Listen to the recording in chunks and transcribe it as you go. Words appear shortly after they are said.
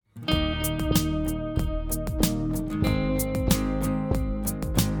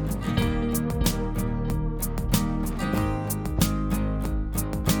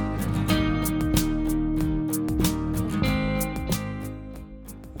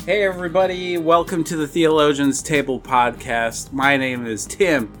Hey everybody, welcome to the Theologians Table podcast. My name is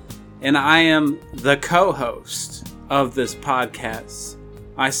Tim, and I am the co-host of this podcast.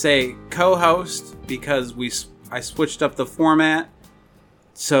 I say co-host because I switched up the format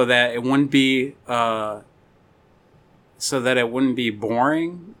so that it wouldn't be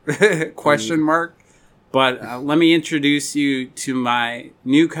boring question mark. But let me introduce you to my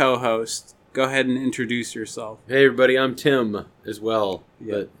new co-host. Go ahead and introduce yourself. Hey everybody, I'm Tim as well,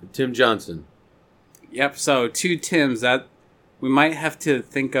 but Tim Johnson. Yep, so two Tims. That we might have to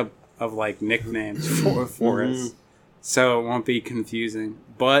think of like nicknames for us, so it won't be confusing.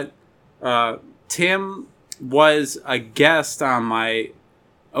 But Tim was a guest on my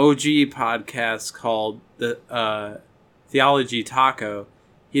OG podcast called the Theology Taco.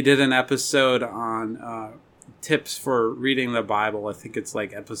 He did an episode on tips for reading the Bible. I think it's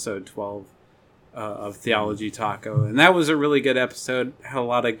like episode 12 of Theology Taco. And that was a really good episode. Had a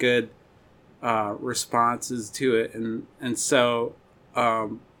lot of good responses to it. And so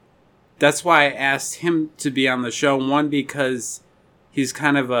that's why I asked him to be on the show. One, because he's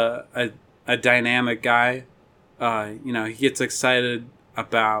kind of a dynamic guy. He gets excited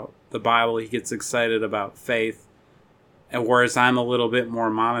about the Bible. He gets excited about faith. And whereas I'm a little bit more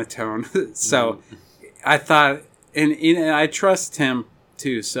monotone. So I thought, and I trust him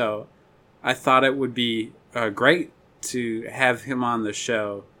too, so I thought it would be great to have him on the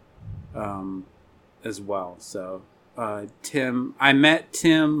show as well. So Tim, I met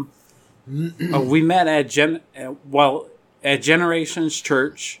Tim, we met at Generations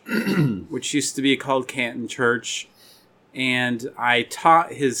Church, which used to be called Canton Church, and I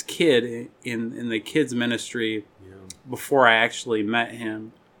taught his kid in the kids ministry before I actually met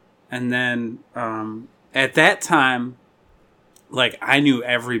him. And then at that time, like, I knew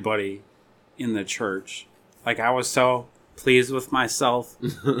everybody in the church. Like, I was so pleased with myself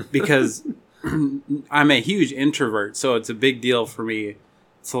because I'm a huge introvert, so it's a big deal for me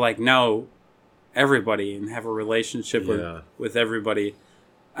to, like, know everybody and have a relationship with everybody.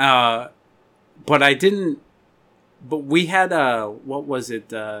 But I didn't... But we had,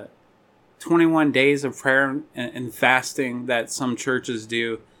 21 days of prayer and fasting that some churches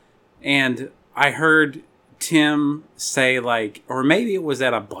do. And I heard Tim say, like, or maybe it was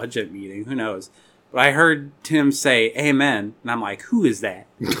at a budget meeting, who knows? But I heard Tim say, "Amen." And I'm like, who is that?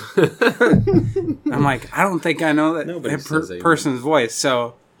 I'm like, I don't think I know that person's voice.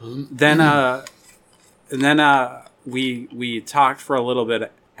 So then, we talked for a little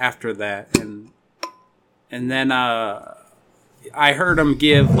bit after that. And then, I heard him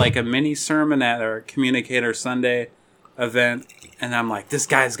give like a mini sermon at our Communicator Sunday event, and I'm like, this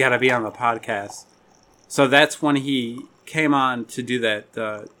guy's got to be on the podcast. So that's when he came on to do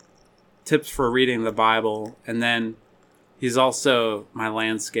that tips for reading the Bible, and then he's also my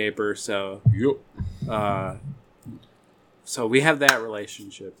landscaper. So so we have that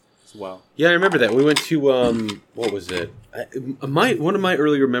relationship as well. Yeah, I remember that. We went to what was it? One of my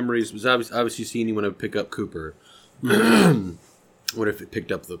earlier memories was obviously seeing you when I would pick up Cooper. What if it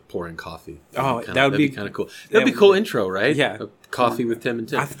picked up the pouring coffee? That'd be kind of cool. That'd be a cool intro, right? Yeah. Coffee with Tim and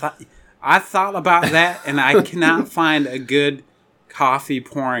Tim. I thought about that, and I cannot find a good coffee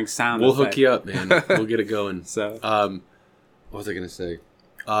pouring sound We'll effect. hook you up, man. We'll get it going. So, what was I going to say?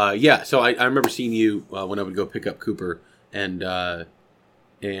 So I remember seeing you when I would go pick up Cooper, and I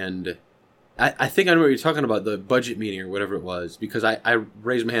think I know what you're talking about, the budget meeting or whatever it was, because I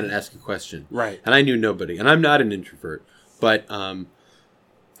raised my hand and asked a question. Right. And I knew nobody, and I'm not an introvert. But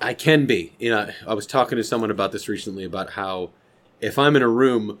I can be. I was talking to someone about this recently, about how if I'm in a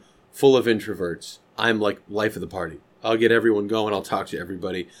room full of introverts, I'm like life of the party. I'll get everyone going. I'll talk to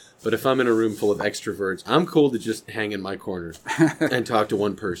everybody. But if I'm in a room full of extroverts, I'm cool to just hang in my corner and talk to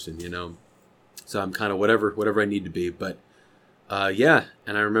one person, So I'm kind of whatever I need to be. But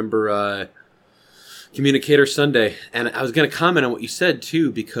and I remember Communicator Sunday. And I was going to comment on what you said,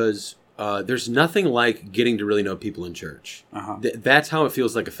 too, because... there's nothing like getting to really know people in church. That's how it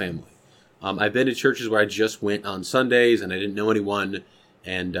feels like a family. I've been to churches where I just went on Sundays and I didn't know anyone,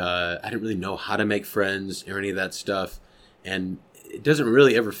 and I didn't really know how to make friends or any of that stuff. And it doesn't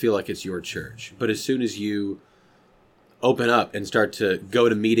really ever feel like it's your church. But as soon as you open up and start to go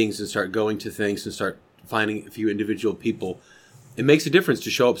to meetings and start going to things and start finding a few individual people, it makes a difference to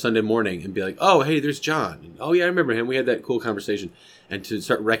show up Sunday morning and be like, oh, hey, there's John. And, oh, yeah, I remember him. We had that cool conversation. And to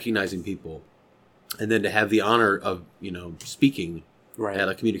start recognizing people. And then to have the honor of, speaking at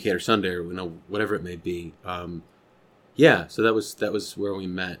a Communicator Sunday or, whatever it may be. So that was where we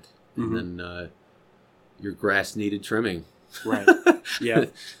met. Mm-hmm. And then your grass needed trimming. Right. Yeah.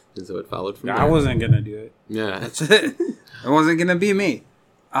 And so it followed from there. I wasn't going to do it. Yeah. That's it. It wasn't going to be me.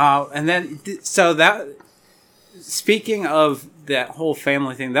 And then, so that, speaking of that whole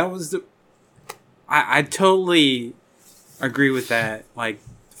family thing, that was I totally agree with that. Like,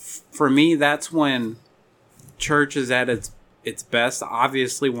 for me, that's when church is at its best.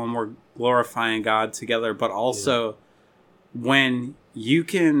 Obviously, when we're glorifying God together, but also when you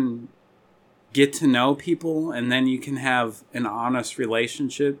can get to know people and then you can have an honest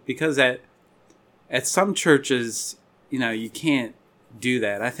relationship. Because at some churches, you can't do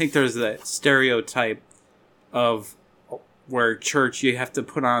that. I think there's that stereotype of where church, you have to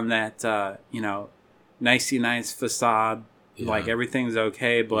put on that nicey nice facade, like everything's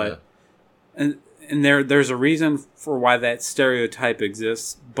okay, but and there's a reason for why that stereotype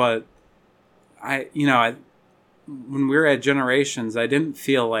exists. But when we were at Generations, I didn't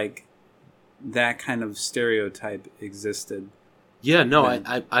feel like that kind of stereotype existed. Yeah, no,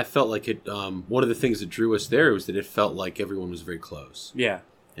 I felt like it. One of the things that drew us there was that it felt like everyone was very close. Yeah.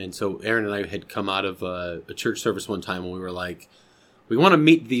 And so Aaron and I had come out of a church service one time when we were like, we want to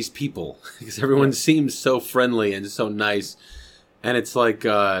meet these people because everyone seems so friendly and so nice. And it's like,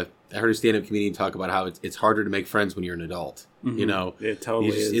 I heard a stand-up comedian talk about how it's harder to make friends when you're an adult. Mm-hmm. It totally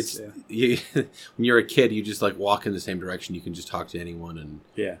is. When you're a kid, you just like walk in the same direction. You can just talk to anyone and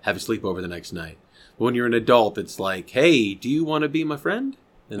have a sleepover the next night. But when you're an adult, it's like, hey, do you want to be my friend?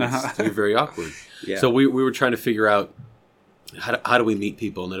 And you're very awkward. So we were trying to figure out how do we meet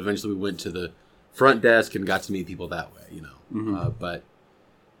people, and then eventually we went to the front desk and got to meet people that way. But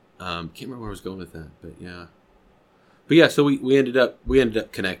can't remember where I was going with that. But yeah. So we ended up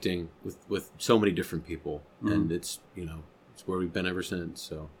connecting with so many different people, and it's it's where we've been ever since.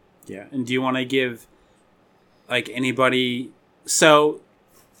 So yeah. And do you want to give like anybody? So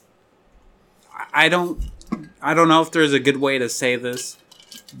I don't know if there's a good way to say this,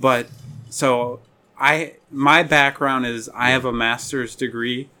 but so my background is I have a master's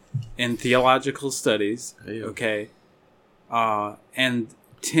degree in theological studies. Okay. And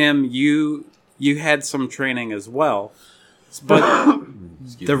Tim, you had some training as well, but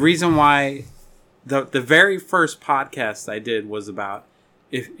the reason why the very first podcast I did was about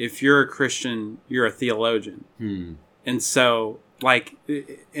if you're a Christian, you're a theologian. And so like,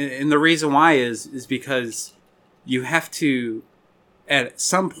 and the reason why is because you have to at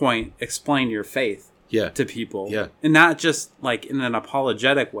some point explain your faith to people, and not just like in an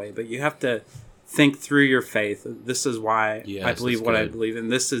apologetic way, but you have to think through your faith. This is why I believe what I believe,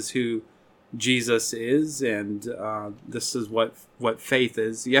 and this is who Jesus is, and this is what faith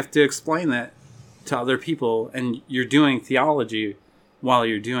is. You have to explain that to other people, and you're doing theology while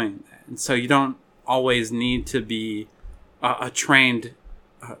you're doing that, and so you don't always need to be a trained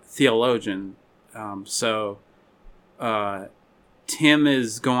theologian. So Tim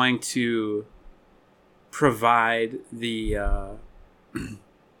is going to provide the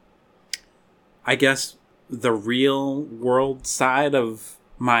I guess the real world side of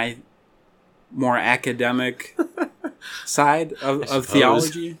my more academic side of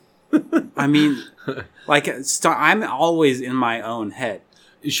theology. I mean, like, I'm always in my own head.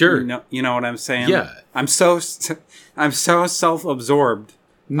 Sure. You know what I'm saying? Yeah. I'm so self-absorbed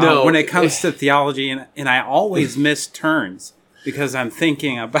when it comes to theology, and I always miss turns because I'm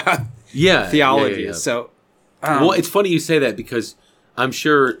thinking about theology. Yeah. So, well, it's funny you say that because I'm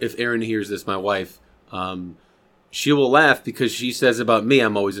sure if Erin hears this, my wife, she will laugh because she says about me,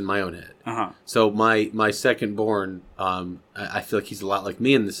 I'm always in my own head. So my second born, I feel like he's a lot like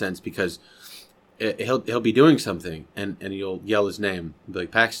me in the sense because he'll be doing something and you'll yell his name, be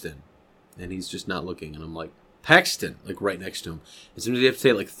like, Paxton, and he's just not looking, and I'm like, Paxton, like right next to him. As soon as you have to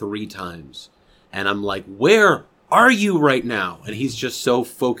say it like 3 times, and I'm like, where are you right now? And he's just so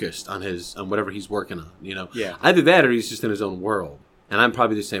focused on whatever he's working on, Either that or he's just in his own world. And I'm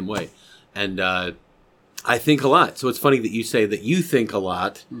probably the same way. And I think a lot. So it's funny that you say that you think a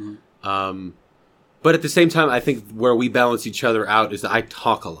lot. But at the same time, I think where we balance each other out is that I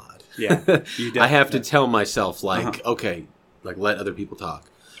talk a lot. Yeah. I have to tell myself, like, okay, like let other people talk.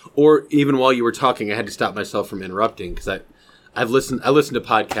 Or even while you were talking, I had to stop myself from interrupting because I listen to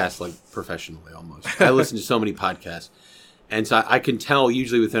podcasts like professionally almost. I listen to so many podcasts. And so I can tell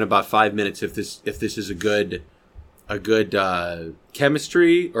usually within about 5 minutes if this is a good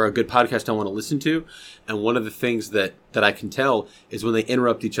chemistry or a good podcast I want to listen to. And one of the things that I can tell is when they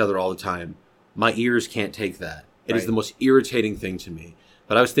interrupt each other all the time, my ears can't take that. It is the most irritating thing to me.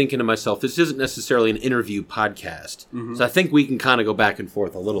 But I was thinking to myself, this isn't necessarily an interview podcast. So I think we can kind of go back and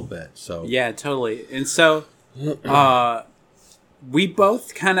forth a little bit. So yeah, totally. And so we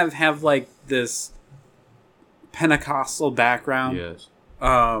both kind of have like this Pentecostal background. Yes.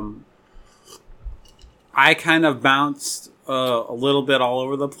 I kind of bounced a little bit all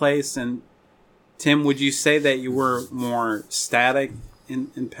over the place. And Tim, would you say that you were more static in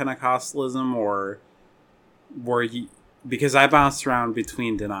Pentecostalism, or were you? Because I bounced around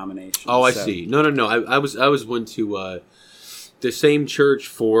between denominations. Oh, I see. No. I was went to the same church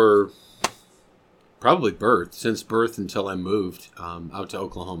for probably since birth until I moved out to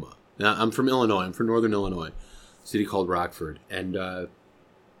Oklahoma. Now, I'm from Illinois. I'm from northern Illinois, a city called Rockford, and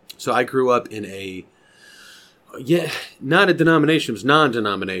so I grew up in not a denomination. It was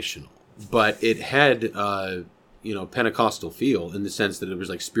non-denominational, but it had Pentecostal feel in the sense that it was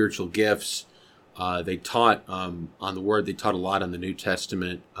like spiritual gifts. They taught on the Word. They taught a lot on the New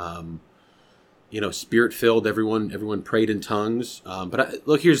Testament. Spirit-filled. Everyone prayed in tongues. But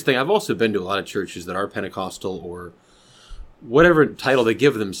look, here's the thing. I've also been to a lot of churches that are Pentecostal or whatever title they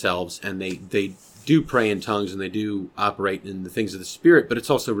give themselves, and they do pray in tongues and they do operate in the things of the Spirit, but it's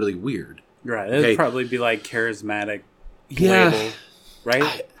also really weird. Right. It'd probably be like charismatic label,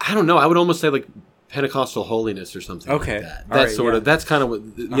 right? I don't know. I would almost say like Pentecostal holiness or something like that. That's that's kind of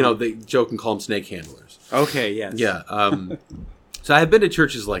what, they joke and call them snake handlers. Okay, yes. Yeah. So I have been to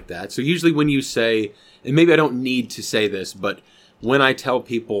churches like that. So usually when you say, and maybe I don't need to say this, but when I tell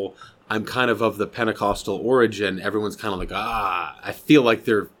people I'm kind of the Pentecostal origin, everyone's kind of like, I feel like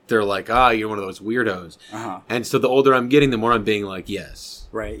they're like, you're one of those weirdos. Uh-huh. And so the older I'm getting, the more I'm being like, yes,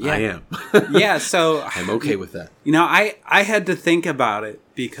 right, yeah. I am. Yeah, so I'm okay with that. I had to think about it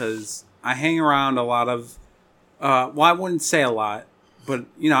because I hang around a lot of, I wouldn't say a lot, but,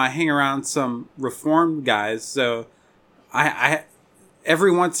 I hang around some Reformed guys. So I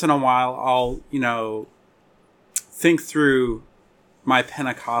every once in a while, I'll, think through my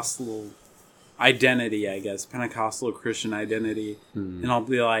Pentecostal identity, I guess, Pentecostal Christian identity. And I'll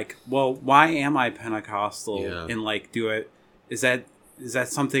be like, well, why am I Pentecostal? Yeah. And like, is that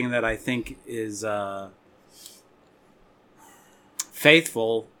something that I think is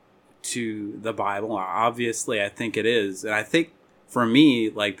faithful to the Bible? Obviously, I think it is. And I think for me,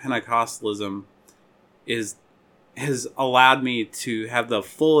 like Pentecostalism has allowed me to have the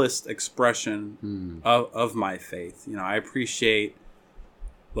fullest expression of my faith. I appreciate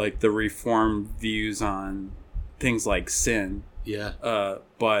like the Reformed views on things like sin. Yeah.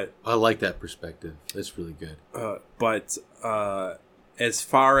 But I like that perspective. That's really good. But as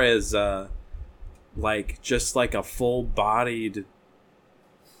far as like just like a full-bodied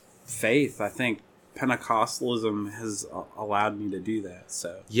faith, I think Pentecostalism has allowed me to do that.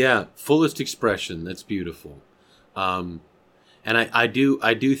 So yeah, fullest expression. That's beautiful. And I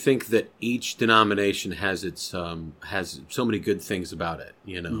do think that each denomination has has so many good things about it.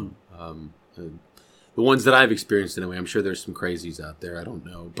 The ones that I've experienced anyway. I'm sure there's some crazies out there. I don't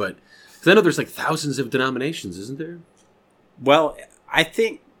know, but because I know there's like thousands of denominations, isn't there? Well, I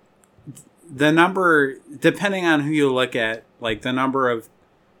think the number, depending on who you look at, like the number of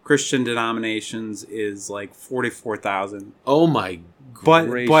Christian denominations is like 44,000. Oh my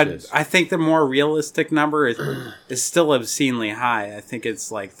gracious. But I think the more realistic number is still obscenely high. I think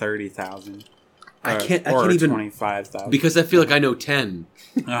it's like 30,000. I can't even 25,000 because I feel like I know 10.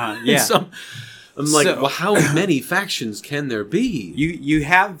 Yeah. So I'm like, well, how many factions can there be? You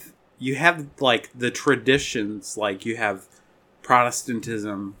have like the traditions, like you have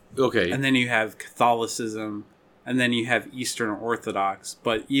Protestantism, okay, and then you have Catholicism, and then you have Eastern Orthodox.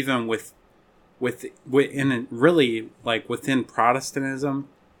 But even within really like within Protestantism,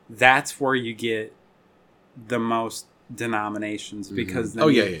 that's where you get the most denominations because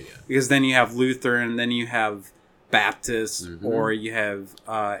then because then you have Lutheran, then you have Baptist, or you have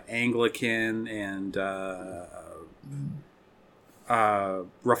Anglican, and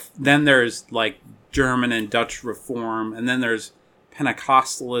then there's like German and Dutch Reform, and then there's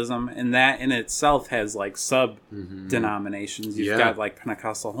Pentecostalism, and that in itself has like sub denominations. You've got like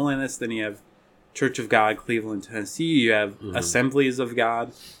Pentecostal Holiness, then you have Church of God, Cleveland, Tennessee. You have Assemblies of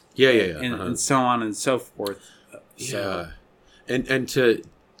God, and so on and so forth. And to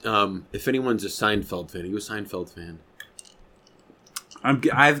if anyone's a Seinfeld fan, are you a Seinfeld fan?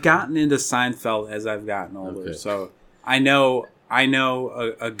 I've gotten into Seinfeld as I've gotten older, so I know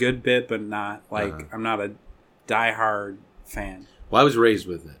a good bit, but not like I'm not a diehard fan. Well, I was raised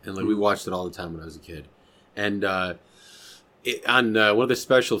with it, and like we watched it all the time when I was a kid. And on one of the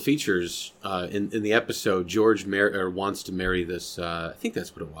special features in the episode, George wants to marry this. I think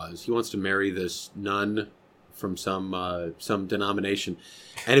that's what it was. He wants to marry this nun from some denomination.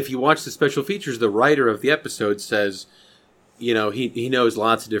 And if you watch the special features, the writer of the episode says, he knows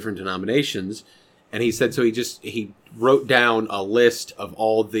lots of different denominations, and he said so. He wrote down a list of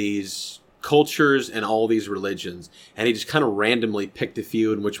all these cultures and all these religions, and he just kind of randomly picked a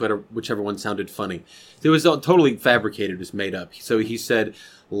few, and whichever one sounded funny. It was all totally fabricated, just made up. So he said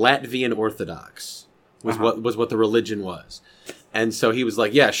Latvian Orthodox was what the religion was. And so he was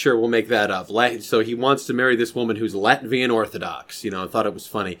like, yeah, sure, we'll make that up. So he wants to marry this woman who's Latvian Orthodox, I thought it was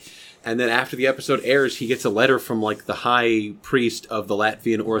funny. And then after the episode airs, he gets a letter from like the high priest of the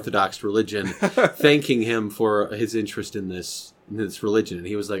Latvian Orthodox religion thanking him for his interest in this religion. And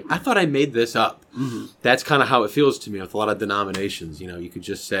he was like, I thought I made this up. Mm-hmm. That's kind of how it feels to me with a lot of denominations. You could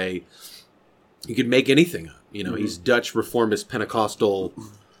just say, you could make anything up. Mm-hmm. He's Dutch Reformist Pentecostal,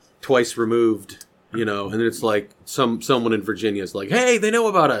 twice removed. And then it's like someone in Virginia is like, hey, they know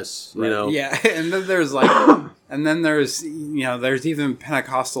about us, right. Yeah, and then there's there's even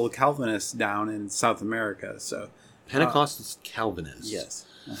Pentecostal Calvinists down in South America. So Pentecostal Calvinists, yes.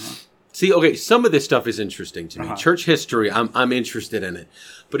 Uh-huh. See, okay, some of this stuff is interesting to me. Uh-huh. Church history, I'm interested in it,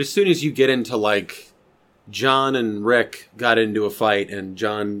 but as soon as you get into like John and Rick got into a fight, and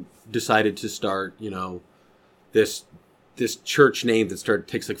John decided to start, this church name that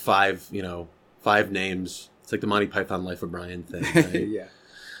takes like five names. It's like the Monty Python Life of Brian thing, right?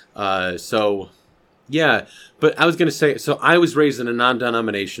 Yeah. Yeah. But I was going to say, so I was raised in a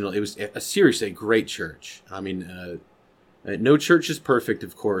non-denominational, it was seriously a great church. I mean, no church is perfect,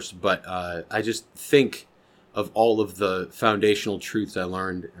 of course, but I just think of all of the foundational truths I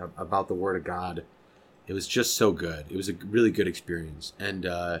learned about the Word of God. It was just so good. It was a really good experience. And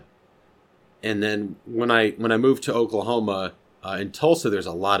then when I moved to Oklahoma, in Tulsa, there's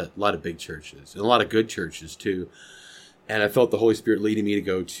a lot of big churches and a lot of good churches too, and I felt the Holy Spirit leading me to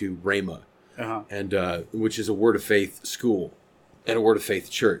go to Rhema, and which is a Word of Faith school and a Word of Faith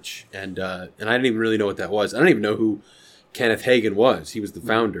church, and I didn't even really know what that was. I don't even know who Kenneth Hagin was. He was the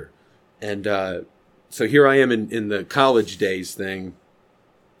founder, and so here I am in the college days thing,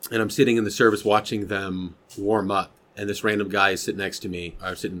 and I'm sitting in the service watching them warm up, and this random guy is sitting next to me,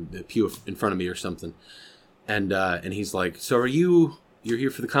 or sitting in the pew in front of me or something. And he's like, so you're here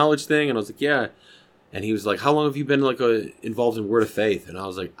for the college thing? And I was like, yeah. And he was like, how long have you been involved in Word of Faith? And I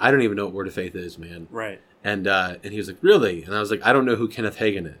was like, I don't even know what Word of Faith is, man. Right. And he was like, really? And I was like, I don't know who Kenneth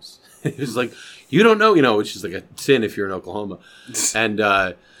Hagin is. He was like, you don't know, which is like a sin if you're in Oklahoma. And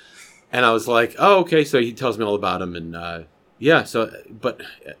I was like, oh, okay. So he tells me all about him. And yeah, but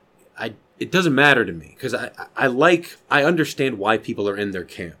it doesn't matter to me because I understand why people are in their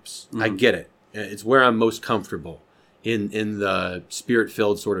camps. Mm-hmm. I get it. It's where I'm most comfortable in the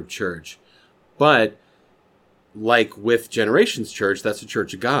Spirit-filled sort of church. But like with Generations Church, that's a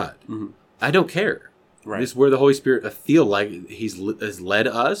church of God. Mm-hmm. I don't care. Right. This is where the Holy Spirit, I feel like has led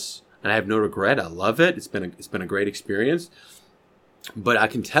us, and I have no regret. I love it. It's been a great experience. But I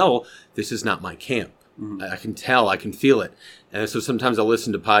can tell this is not my camp. Mm-hmm. I can tell. I can feel it. And so sometimes I'll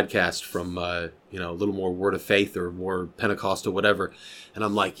listen to podcasts from, a little more Word of Faith or more Pentecostal, whatever. And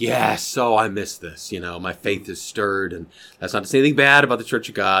I'm like, yes, so I miss this. My faith is stirred. And that's not to say anything bad about the Church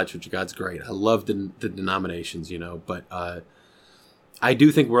of God. Church of God's great. I love the denominations, But I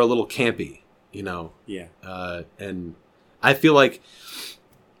do think we're a little campy, Yeah. And I feel like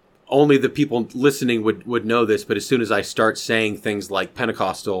only the people listening would know this. But as soon as I start saying things like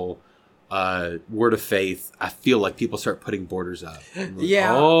Pentecostal, Word of Faith, I feel like people start putting borders up. Like,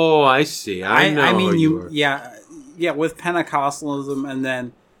 yeah. Oh, I see. I know. I mean, yeah, with Pentecostalism, and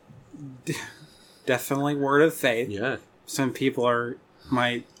then definitely Word of Faith. Yeah. Some people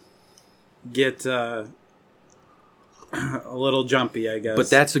might get a little jumpy, I guess. But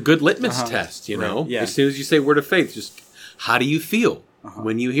that's a good litmus test, Right. Yeah. As soon as you say Word of Faith, just how do you feel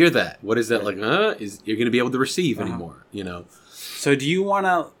when you hear that? What is that like? You're going to be able to receive anymore? So do you want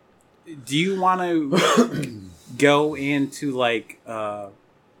to go into like a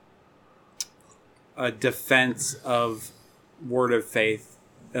defense of Word of Faith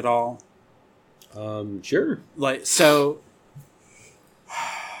at all? Sure. Like, so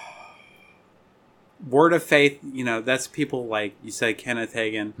Word of Faith, that's people like you said, Kenneth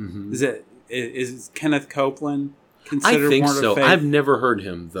Hagin. Mm-hmm. Is Kenneth Copeland considered I think Word so. of Faith? I've never heard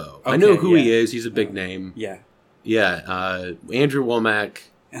him though. Okay, I know who he is. He's a big name. Yeah. Yeah. Andrew Womack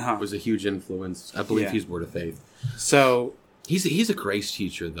was a huge influence. I believe he's Word of Faith. So he's a grace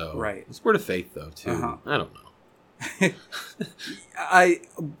teacher though. Right. He's Word of Faith though too. I don't know.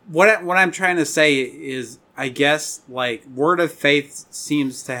 What I'm trying to say is, I guess, like, Word of Faith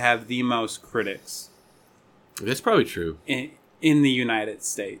seems to have the most critics. That's probably true. In the United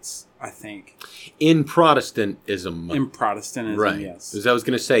States, I think. In Protestantism. Right. Yes. As I was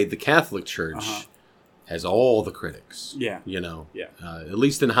going to say, the Catholic Church has all the critics. Yeah. Yeah. At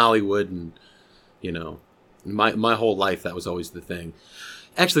least in Hollywood, and my whole life that was always the thing.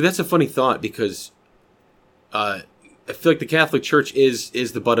 Actually, that's a funny thought because I feel like the Catholic Church is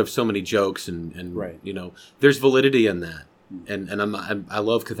the butt of so many jokes, and Right. there's validity in that, and I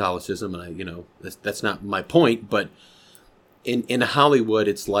love Catholicism, and that's not my point, but in Hollywood,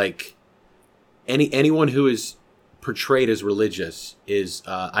 it's like anyone who is portrayed as religious is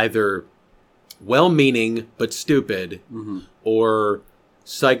either well-meaning but stupid, or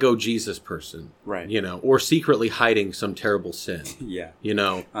psycho Jesus person, Right. or secretly hiding some terrible sin, Yeah.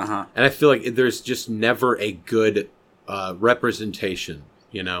 And I feel like there's just never a good representation,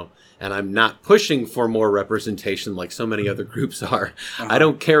 and I'm not pushing for more representation like so many other groups are. I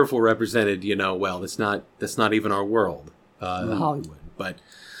don't care if we're represented, well, that's not even our world, Hollywood, but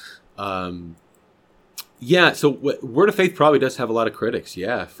yeah, so Word of Faith probably does have a lot of critics,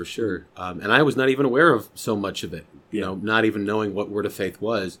 yeah, for sure. And I was not even aware of so much of it, not even knowing what Word of Faith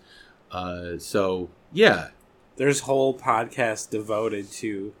was. So, yeah. There's whole podcasts devoted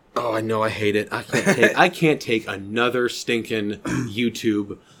to... Oh, I know, I hate it. I can't take another stinking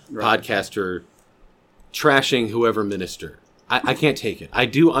YouTube podcaster trashing whoever minister. I can't take it. I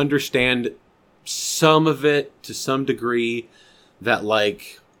do understand some of it to some degree, that,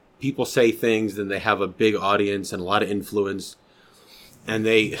 like... people say things and they have a big audience and a lot of influence, and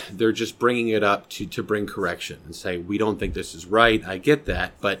they're just bringing it up to bring correction and say, we don't think this is right. I get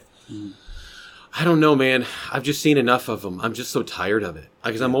that, but I don't know, man. I've just seen enough of them. I'm just so tired of it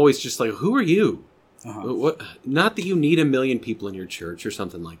because I'm always just like, who are you? What? Not that you need 1 million people in your church or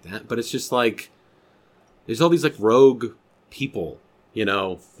something like that, but it's just like there's all these like rogue people,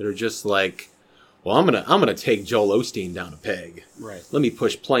 that are just like, well, I'm gonna take Joel Osteen down a peg. Right. Let me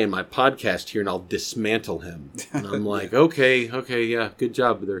push play in my podcast here, and I'll dismantle him. And I'm like, okay, yeah, good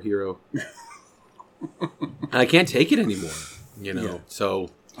job there, hero. I can't take it anymore, Yeah. So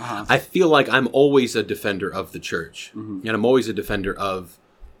I feel like I'm always a defender of the church, and I'm always a defender of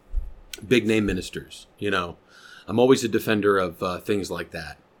big name ministers. I'm always a defender of things like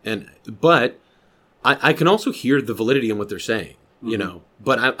that. But I can also hear the validity in what they're saying.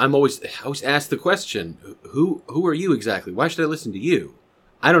 But I always ask the question, who are you exactly? Why should I listen to you?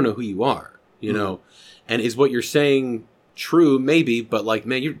 I don't know who you are, and is what you're saying true? Maybe, but like,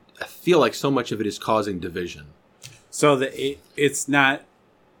 man, I feel like so much of it is causing division. So that it's not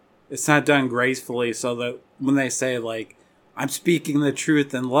done gracefully. So that when they say like, I'm speaking the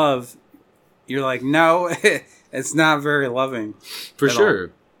truth in love, you're like, no, it's not very loving. For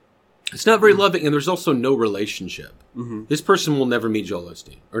sure. It's not very loving, and there's also no relationship. This person will never meet Joel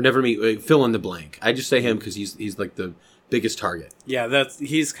Osteen, or never meet fill in the blank. I just say him because he's like the biggest target. Yeah,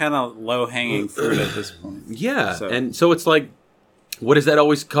 he's kind of low hanging fruit at this point. Yeah, and so it's like, what does that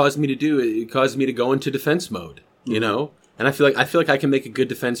always cause me to do? It causes me to go into defense mode, And I feel like I can make a good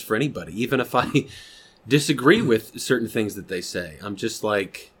defense for anybody, even if I disagree with certain things that they say. I'm just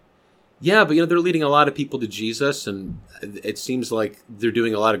like, yeah, but they're leading a lot of people to Jesus, and it seems like they're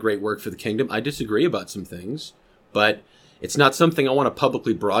doing a lot of great work for the kingdom. I disagree about some things, but it's not something I want to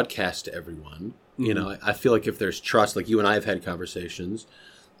publicly broadcast to everyone. I feel like if there's trust, like you and I have had conversations,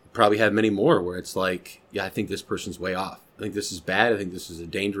 probably have many more where it's like, yeah, I think this person's way off. I think this is bad. I think this is a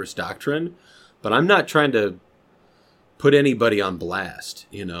dangerous doctrine, but I'm not trying to put anybody on blast.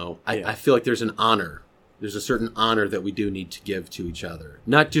 I feel like there's an honor. There's a certain honor that we do need to give to each other.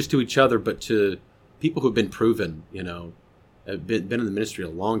 Not just to each other, but to people who've been proven, have been in the ministry a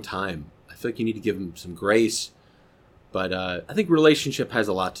long time. I feel like you need to give them some grace. But I think relationship has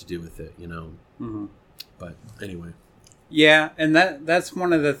a lot to do with it, But anyway. Yeah, and that's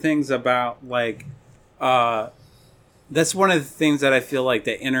one of the things about, like, that's one of the things that I feel like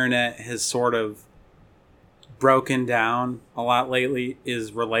the internet has sort of broken down a lot lately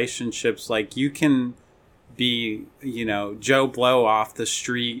is relationships. Like, you can be, Joe Blow off the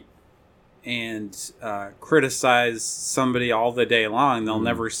street and criticize somebody all the day long. They'll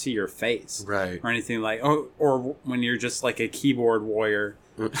never see your face, right, or anything like, or when you're just like a keyboard warrior,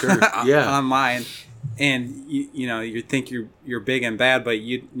 sure. Yeah, online, and you think you're big and bad, but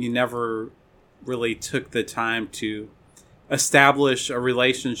you never really took the time to establish a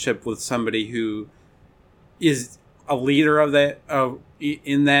relationship with somebody who is a leader of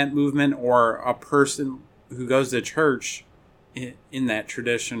in that movement, or a person who goes to church in that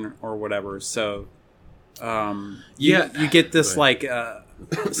tradition or whatever. So you get this like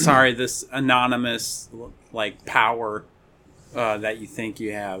this anonymous like power that you think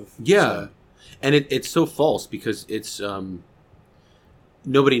you have. So. And it's so false because it's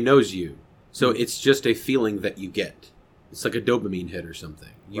nobody knows you, so it's just a feeling that you get. It's like a dopamine hit or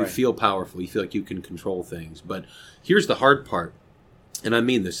something. You feel powerful, you feel like you can control things. But here's the hard part, and I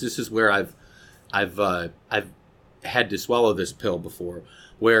mean this is where I've had to swallow this pill before,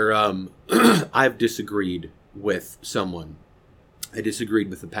 where I've disagreed with someone. I disagreed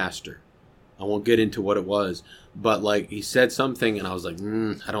with the pastor. I won't get into what it was, but like he said something, and I was like,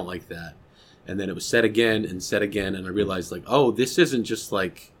 I don't like that. And then it was said again, and I realized like, oh, this isn't just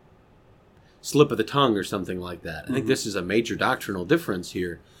like slip of the tongue or something like that. I think this is a major doctrinal difference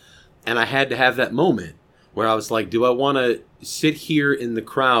here. And I had to have that moment where I was like, do I want to sit here in the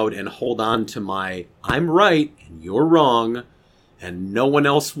crowd and hold on to my I'm right and you're wrong and no one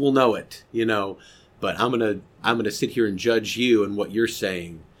else will know it, you know, but I'm going to sit here and judge you and what you're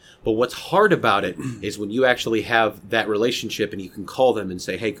saying. But what's hard about it is when you actually have that relationship and you can call them and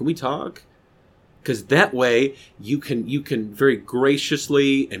say, hey, can we talk? Because that way you can very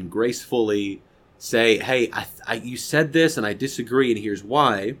graciously and gracefully say, hey, you said this and I disagree and here's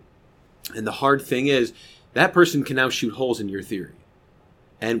why. And the hard thing is that person can now shoot holes in your theory,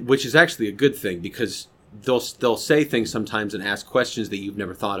 and which is actually a good thing because they'll say things sometimes and ask questions that you've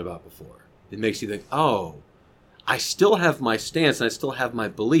never thought about before. It makes you think, oh, I still have my stance and I still have my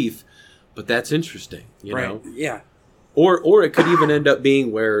belief, but that's interesting, you know? Yeah. Or it could even end up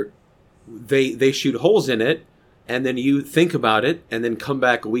being where they shoot holes in it, and then you think about it, and then come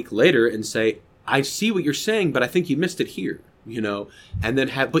back a week later and say, I see what you're saying, but I think you missed it here, you know? And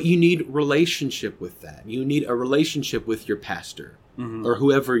then but you need relationship with that. You need a relationship with your pastor or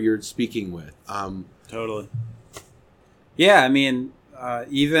whoever you're speaking with. Totally. Yeah, I mean,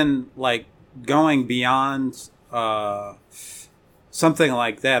 even like going beyond something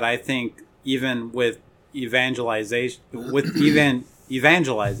like that, I think even with evangelizing,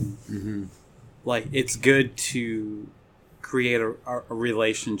 like it's good to create a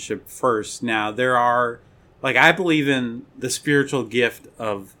relationship first. Now there are, like, I believe in the spiritual gift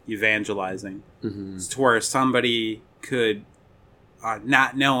of evangelizing. It's to where somebody could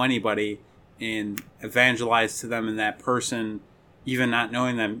not know anybody and evangelize to them, and that person, even not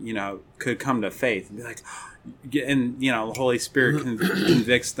knowing them, you know, could come to faith and be like, and you know, the Holy Spirit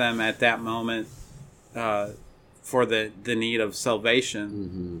convicts them at that moment for the need of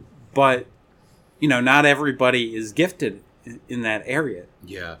salvation. But you know, not everybody is gifted in that area.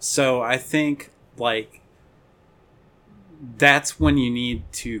 Yeah. So I think like that's when you need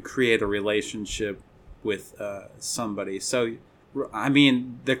to create a relationship with somebody. So I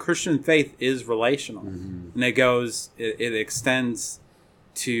mean, the Christian faith is relational, and it extends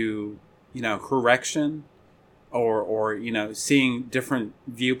to, you know, correction or you know, seeing different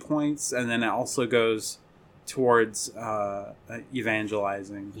viewpoints, and then it also goes towards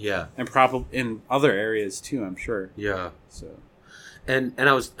evangelizing. Yeah. And probably in other areas too, I'm sure. Yeah. So, and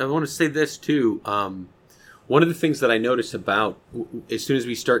I want to say this too. One of the things that I notice about, as soon as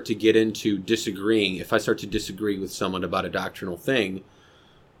we start to get into disagreeing, if I start to disagree with someone about a doctrinal thing,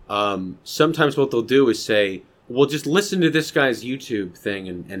 sometimes what they'll do is say, well, just listen to this guy's YouTube thing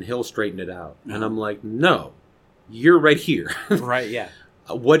and he'll straighten it out. And I'm like, no, you're right here. Right, yeah.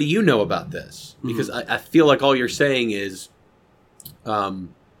 What do you know about this? Because I feel like all you're saying is that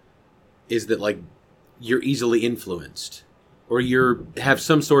like you're easily influenced or have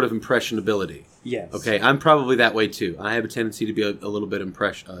some sort of impressionability. Yes. Okay, I'm probably that way too. I have a tendency to be a little bit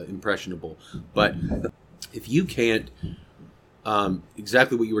impressionable. But if you can't,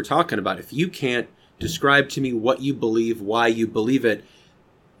 exactly what you were talking about, if you can't describe to me what you believe, why you believe it,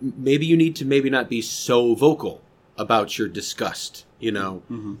 maybe you need to maybe not be so vocal about your disgust, you know,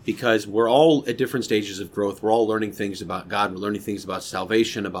 because we're all at different stages of growth. We're all learning things about God. We're learning things about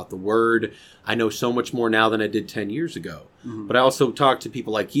salvation, about the Word. I know so much more now than I did 10 years ago. But I also talk to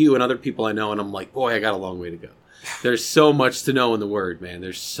people like you and other people I know, and I'm like, boy, I got a long way to go. There's so much to know in the Word, man.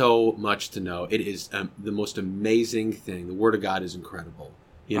 There's so much to know. It is the most amazing thing. The Word of God is incredible,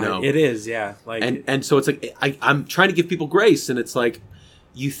 you know. It is, yeah. Like, and so it's like I'm trying to give people grace, and it's like,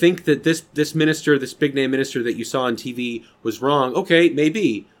 you think that this minister, this big name minister that you saw on TV was wrong. Okay,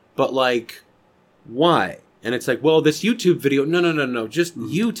 maybe. But like, why? And it's like, well, this YouTube video, no. Just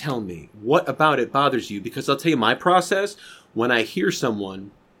you tell me what about it bothers you. Because I'll tell you my process when I hear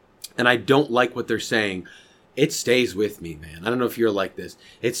someone and I don't like what they're saying, it stays with me, man. I don't know if you're like this.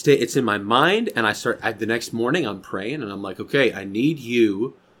 It's in my mind, and the next morning I'm praying and I'm like, okay, I need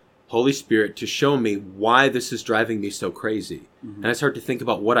you, Holy Spirit, to show me why this is driving me so crazy. And I start to think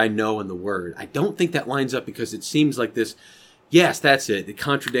about what I know in the Word. I don't think that lines up because it seems like this, yes, that's it. It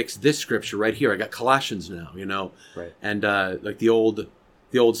contradicts this scripture right here. I got Colossians now, you know? Right. And like the old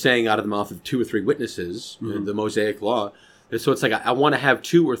saying, out of the mouth of 2 or 3 witnesses, the Mosaic law. So it's like I want to have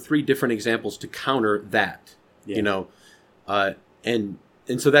 2 or 3 different examples to counter that, you know? And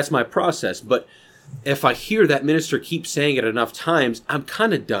so that's my process. But if I hear that minister keep saying it enough times, I'm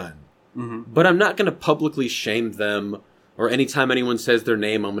kind of done. but I'm not going to publicly shame them. Or anytime anyone says their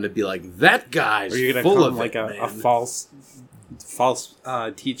name, I'm going to be like, that guy's full of like it, a false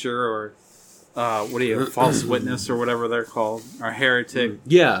teacher or false witness or whatever they're called, or heretic.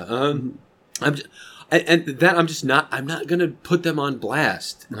 Yeah, I'm not going to put them on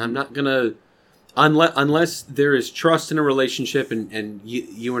blast, and I'm not going to unless there is trust in a relationship, and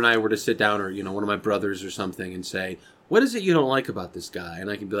you and I were to sit down, or one of my brothers or something, and say, what is it you don't like about this guy?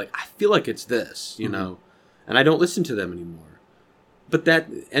 And I can be like, I feel like it's this, and I don't listen to them anymore. But that,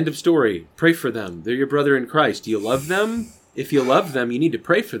 end of story. Pray for them. They're your brother in Christ. Do you love them? If you love them, you need to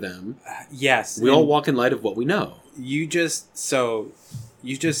pray for them. Yes. We all walk in light of what we know. You just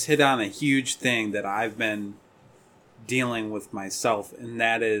hit on a huge thing that I've been dealing with myself, and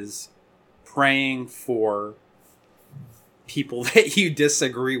that is praying for people that you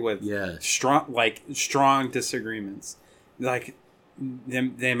disagree with. Yes. Strong disagreements. Like,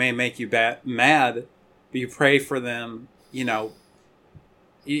 they may make you mad, but you pray for them, and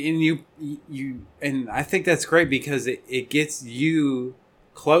and I think that's great because it gets you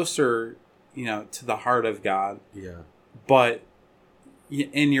closer, to the heart of God. Yeah. But,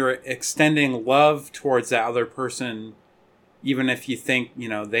 and you're extending love towards that other person, even if you think,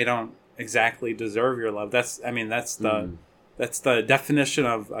 they don't exactly deserve your love. That's the definition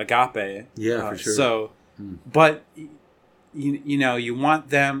of agape. Yeah, for sure. So, but you want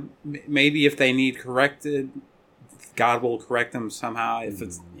them, maybe if they need corrected, God will correct them somehow. If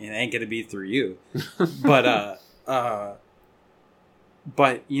it ain't gonna be through you, but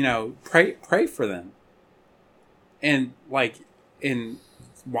pray for them, and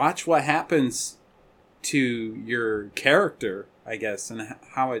watch what happens to your character, I guess, and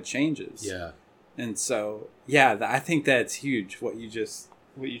how it changes. Yeah. And so, I think that's huge. What you just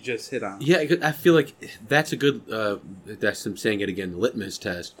hit on. Yeah, I feel like that's a good. That's I'm saying it again. The litmus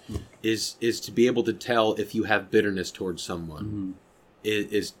test is to be able to tell if you have bitterness towards someone.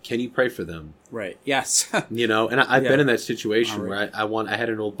 Is can you pray for them? Right. Yes. And I've been in that situation where I had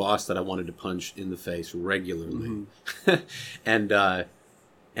an old boss that I wanted to punch in the face regularly, and I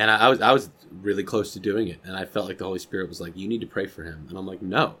was really close to doing it, and I felt like the Holy Spirit was like, "You need to pray for him," and I'm like,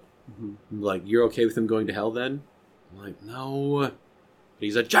 "No." I'm like, "You're okay with him going to hell then?" I'm like, "No."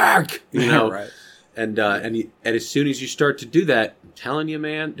 He's a jerk, Right. And as soon as you start to do that, I'm telling you,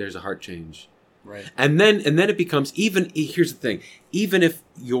 man, there's a heart change. Right. And then it becomes here's the thing, even if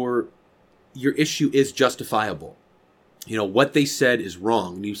your issue is justifiable, what they said is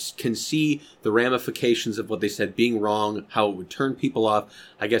wrong, and you can see the ramifications of what they said being wrong, how it would turn people off.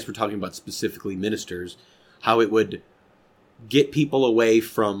 I guess we're talking about specifically ministers, how it would get people away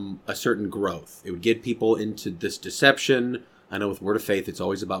from a certain growth. It would get people into this deception. I know with Word of Faith, it's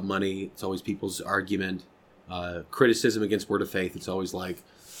always about money. It's always people's argument. Criticism against Word of Faith, it's always like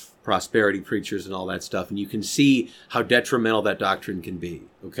prosperity preachers and all that stuff. And you can see how detrimental that doctrine can be,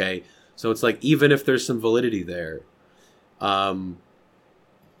 okay? So it's like, even if there's some validity there,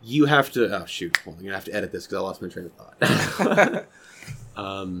 you have to... Oh, shoot. Well, I'm going to have to edit this because I lost my train of thought.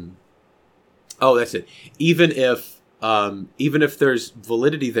 That's it. Even if there's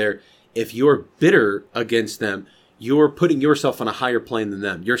validity there, if you're bitter against them, you're putting yourself on a higher plane than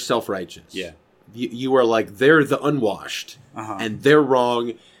them. You're self-righteous. Yeah. You are like, they're the unwashed, and they're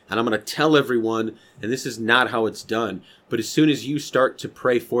wrong, and I'm going to tell everyone, and this is not how it's done. But as soon as you start to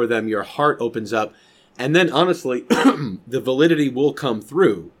pray for them, your heart opens up, and then, honestly, the validity will come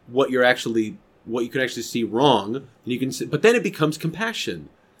through, what you can actually see wrong, and you can see, but then it becomes compassion.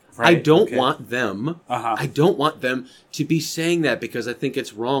 Right, I don't want them. I don't want them to be saying that because I think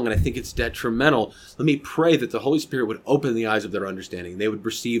it's wrong and I think it's detrimental. Let me pray that the Holy Spirit would open the eyes of their understanding. They would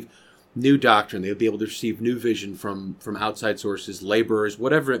receive new doctrine. They would be able to receive new vision from outside sources, laborers,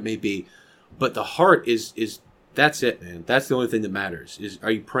 whatever it may be. But the heart is that's it, man. That's the only thing that matters. Is,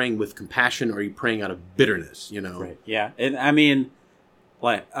 are you praying with compassion or are you praying out of bitterness? Right. Yeah. And I mean,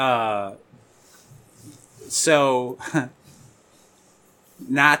 so.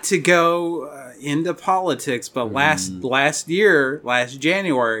 Not to go into politics, but last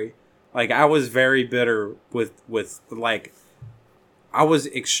January, I was very bitter with I was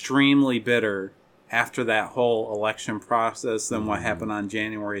extremely bitter after that whole election process and what happened on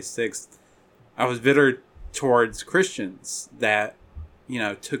January 6th. I was bitter towards Christians that,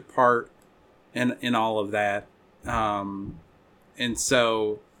 took part in all of that. And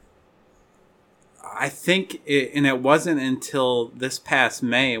so I think it wasn't until this past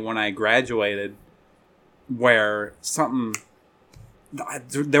May when I graduated where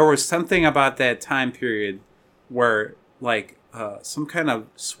there was something about that time period where some kind of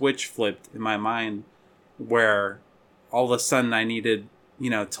switch flipped in my mind where all of a sudden I needed,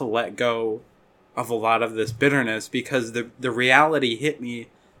 to let go of a lot of this bitterness, because the reality hit me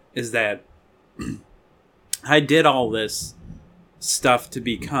is that I did all this stuff to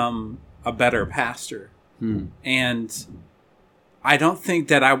become a better pastor. And I don't think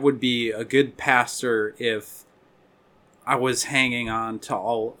that I would be a good pastor if I was hanging on to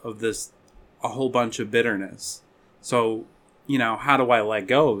all of this, a whole bunch of bitterness. So, how do I let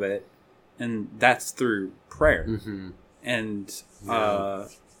go of it? And that's through prayer. And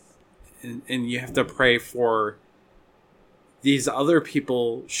and you have to pray for these other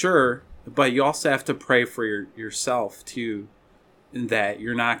people, sure, but you also have to pray for yourself too, in that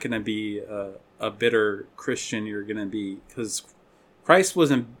you're not going to be a bitter Christian. You're going to be, because Christ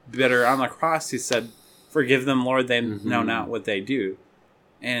wasn't bitter on the cross. He said, "Forgive them, Lord; they know not what they do."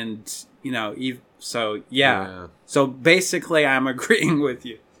 And so So basically, I'm agreeing with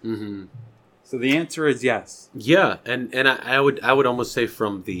you. So the answer is yes. Yeah, and I would almost say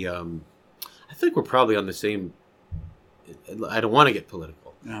from the I think we're probably on the same. I don't want to get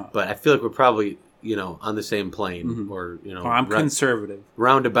political, but I feel like we're probably on the same plane, or I'm conservative.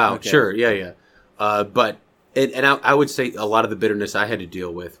 Roundabout, okay. Sure, yeah. But I would say a lot of the bitterness I had to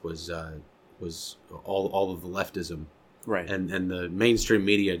deal with was all of the leftism, right, and the mainstream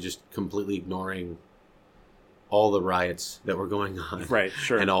media just completely ignoring all the riots that were going on, right,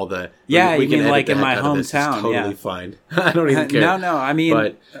 sure, and all the we can like in my hometown, totally fine. I don't even care. No, I mean,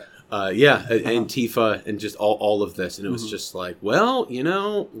 but Antifa and just all of this, and it was just like, well,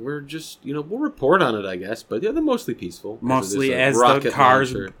 we're just we'll report on it, I guess, but they're mostly peaceful, mostly as the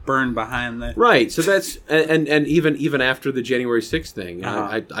cars burn behind the right. So that's and even after the January 6th thing,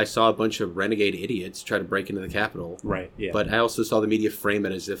 I saw a bunch of renegade idiots try to break into the Capitol, right? Yeah, but I also saw the media frame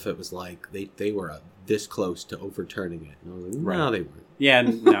it as if it was like they were this close to overturning it. And I was like, no, they weren't. Yeah,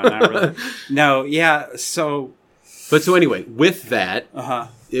 no, not really. No, yeah. So anyway, with that.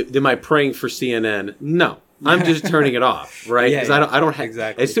 Am I praying for CNN? No, I'm just turning it off, right? Because I don't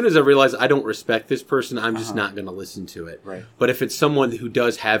exactly. As soon as I realize I don't respect this person, I'm just not going to listen to it. Right. But if it's someone who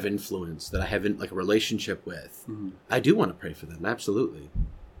does have influence that I have a relationship with, I do want to pray for them, absolutely.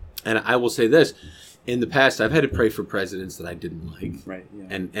 And I will say this: in the past, I've had to pray for presidents that I didn't like, right? Yeah.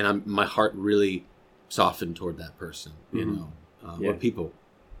 And my heart really softened toward that person, or people.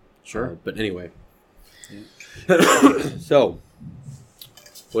 Sure. But anyway, so.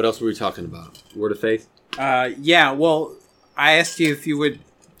 What else were we talking about? Word of faith? Yeah, well, I asked you if you would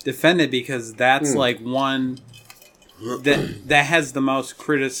defend it because that's like one that has the most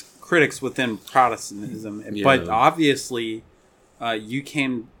critics within Protestantism. Yeah. But obviously, you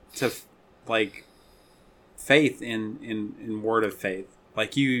came to faith in Word of Faith.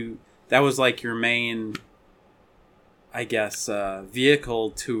 That was like your main, I guess,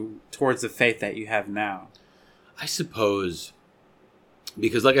 vehicle towards the faith that you have now. I suppose.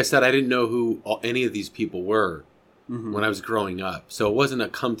 Because, like I said, I didn't know who any of these people were when I was growing up. So it wasn't a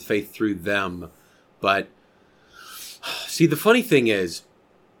come to faith through them. But, see, the funny thing is,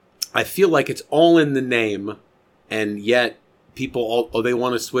 I feel like it's all in the name, and yet people, they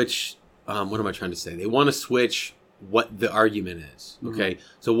want to switch, what am I trying to say? They want to switch what the argument is, okay?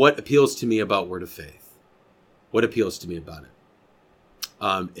 So what appeals to me about Word of Faith? What appeals to me about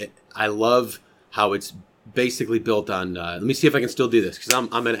it? I love how it's basically built on let me see if I can still do this because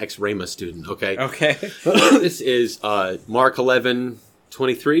I'm an ex-Rhema student. Okay. This is Mark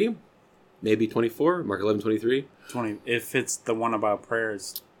 11:23, maybe 24. Mark 11:23. 20. If it's the one about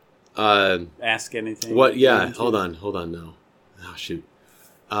prayers, ask anything. What? Yeah. Hold on. No. Oh shoot.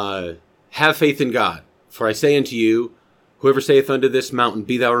 Have faith in God, for I say unto you, whoever saith unto this mountain,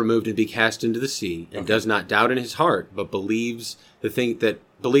 be thou removed and be cast into the sea, and does not doubt in his heart, but believes the things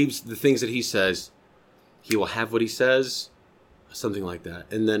that he says, he will have what he says, something like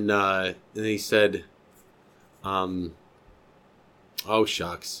that. And then he said, oh,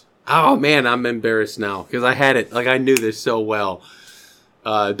 shucks. Oh, man, I'm embarrassed now because I had it. I knew this so well.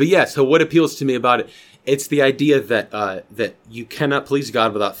 But yeah, so what appeals to me about it? It's the idea that you cannot please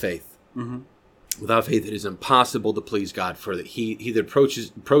God without faith. Without faith, it is impossible to please God. For that he that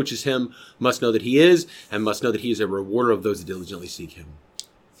approaches him must know that he is, and must know that he is a rewarder of those that diligently seek him.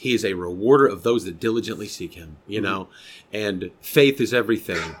 He is a rewarder of those that diligently seek him, and faith is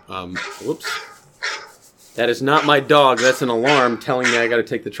everything. Whoops. That is not my dog. That's an alarm telling me I got to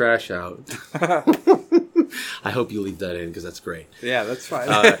take the trash out. I hope you leave that in because that's great. Yeah, that's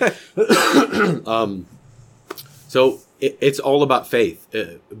fine. So it's all about faith,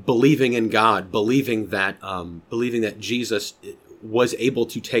 believing in God, believing that Jesus was able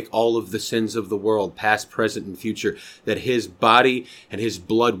to take all of the sins of the world, past, present, and future, that his body and his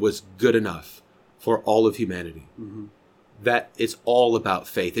blood was good enough for all of humanity. that it's all about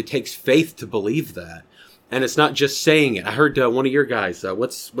faith. It takes faith to believe that. And it's not just saying it. I heard one of your guys,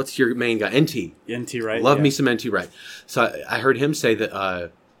 what's your main guy? NT. NT Wright. Love me some NT Wright. So I heard him say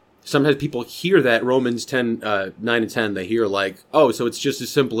that sometimes people hear that Romans 10, 9 and 10, they hear like, oh, so it's just as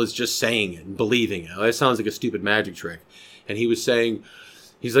simple as just saying it and believing it. That sounds like a stupid magic trick. And he was saying,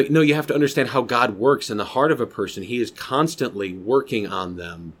 he's like, no, you have to understand how God works in the heart of a person. He is constantly working on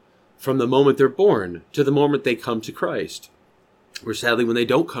them from the moment they're born to the moment they come to Christ. Or sadly, when they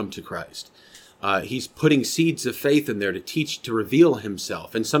don't come to Christ. He's putting seeds of faith in there to teach, to reveal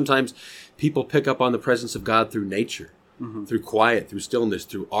himself. And sometimes people pick up on the presence of God through nature, through quiet, through stillness,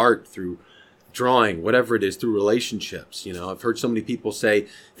 through art, through drawing, whatever it is, through relationships. You know, I've heard so many people say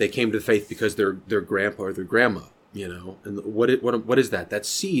they came to faith because their grandpa or their grandma, you know. And what is that? That's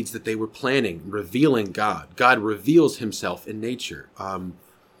seeds that they were planting, revealing God. God reveals himself in nature.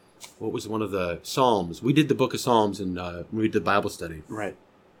 What was one of the Psalms? We did the book of Psalms and we did the Bible study. Right.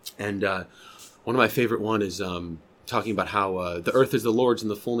 And one of my favorite one is talking about how the earth is the Lord's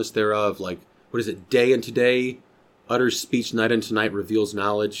and the fullness thereof. Like, what is it? Day unto day utters speech, night unto night reveals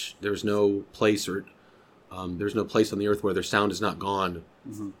knowledge. There's no place there's no place on the earth where their sound is not gone.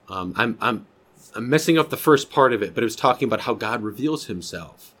 I'm messing up the first part of it, but it was talking about how God reveals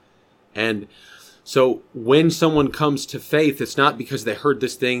himself. And so when someone comes to faith, it's not because they heard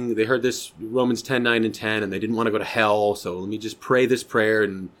this Romans 10, 9 and 10, and they didn't want to go to hell. So let me just pray this prayer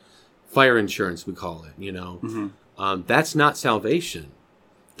and fire insurance, we call it, you know. That's not salvation.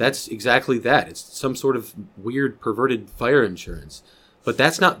 That's exactly that. It's some sort of weird, perverted fire insurance. But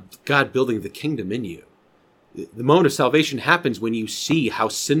that's not God building the kingdom in you. The moment of salvation happens when you see how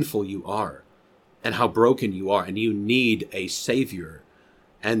sinful you are and how broken you are, and you need a savior.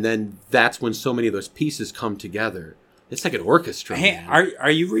 And then that's when so many of those pieces come together. It's like an orchestra. Hey, are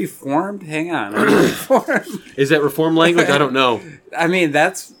you reformed? Hang on. Are you reformed? Is that reform language? I don't know. I mean,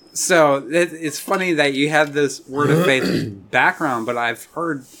 it's funny that you have this word of faith background, but I've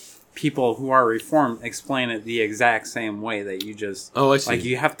heard people who are reformed explain it the exact same way that you just. Oh, I see. Like,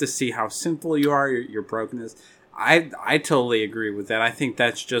 you have to see how sinful you are, your brokenness. I totally agree with that. I think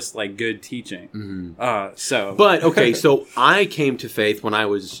that's just like good teaching. But okay, so I came to faith when I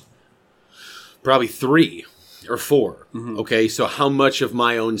was probably 3 or 4. Okay, so how much of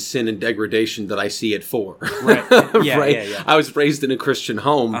my own sin and degradation did I see at 4? Right. Yeah, right? Yeah. I was raised in a Christian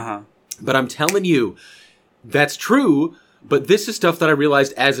home, but I'm telling you, that's true. But this is stuff that I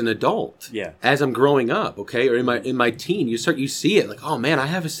realized as an adult, as I'm growing up, okay, or in my teen. You see it like, oh man, I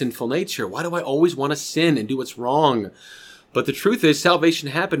have a sinful nature. Why do I always want to sin and do what's wrong? But the truth is, salvation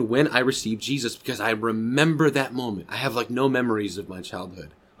happened when I received Jesus, because I remember that moment. I have like no memories of my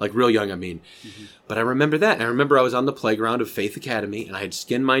childhood, like real young, I mean. But I remember that. And I remember I was on the playground of Faith Academy, and I had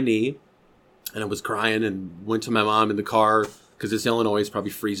skinned my knee, and I was crying, and went to my mom in the car because it's Illinois, it's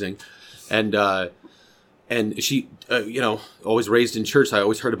probably freezing, and she, always raised in church, I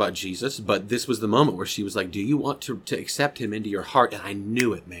always heard about Jesus, but this was the moment where she was like, do you want to accept him into your heart? And I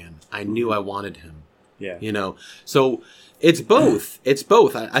knew it, man. I knew I wanted him. Yeah. You know? So it's both. It's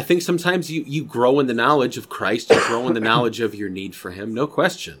both. I think sometimes you grow in the knowledge of Christ, you grow in the knowledge of your need for him, no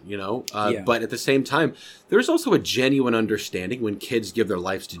question, you know? But at the same time, there's also a genuine understanding when kids give their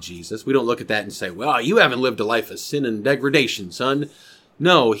lives to Jesus. We don't look at that and say, well, you haven't lived a life of sin and degradation, son.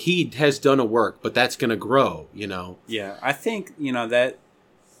 No, he has done a work, but that's going to grow, you know? Yeah, I think, that...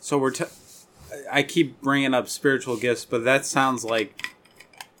 So I keep bringing up spiritual gifts, but that sounds like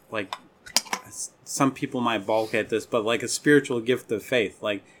some people might balk at this, but like a spiritual gift of faith.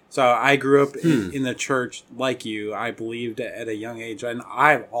 Like, so I grew up in the church like you. I believed at a young age, and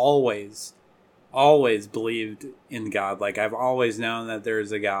I've always believed in God. Like, I've always known that there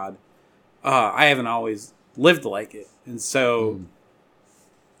is a God. I haven't always lived like it. And so...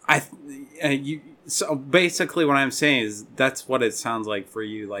 So basically what I'm saying is that's what it sounds like for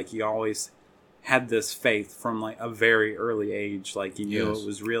you. Like, you always had this faith from like a very early age. Like, you knew it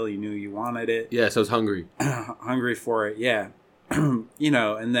was real. You knew you wanted it. Yes, I was hungry. Hungry for it. Yeah. And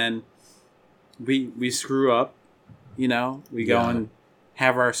then we screw up, we go and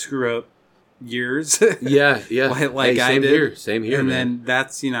have our screw up years. Yeah. like I did. Same here. And man. then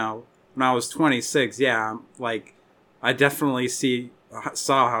that's, when I was 26, like I definitely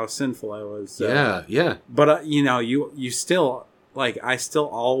saw how sinful I was. So. Yeah. But you still, like, I still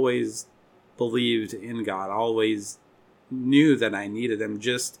always believed in God. Always knew that I needed him.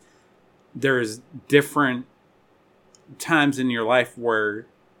 Just there's different times in your life where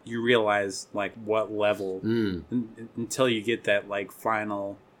you realize like what level until you get that like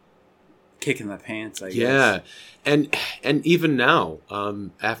final kick in the pants, I guess. Yeah, and even now,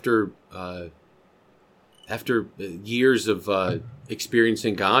 after after years of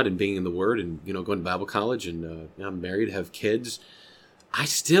experiencing God and being in the Word and, you know, going to Bible college and I'm married, have kids,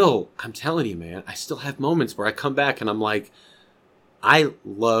 I'm telling you, man, I still have moments where I come back and I'm like, I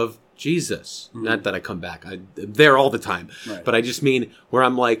love Jesus. Mm-hmm. Not that I come back. I'm there all the time. Right. But I just mean where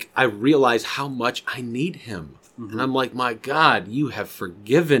I'm like, I realize how much I need him. Mm-hmm. And I'm like, my God, you have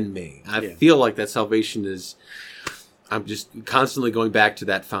forgiven me. I feel like that salvation is, I'm just constantly going back to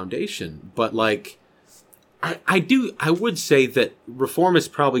that foundation. But like, I would say that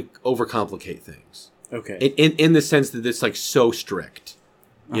reformists probably overcomplicate things. Okay. In the sense that it's like so strict,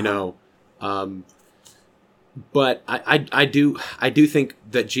 you know. But I do think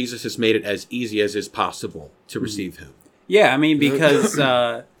that Jesus has made it as easy as is possible to receive him. Yeah, I mean, because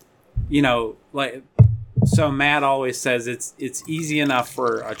you know, like, so Matt always says it's easy enough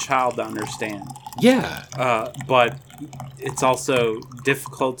for a child to understand. Yeah. But it's also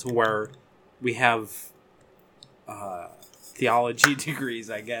difficult to where we have theology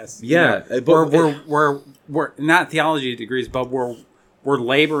degrees, I guess. Yeah, you know? We're not theology degrees, but we're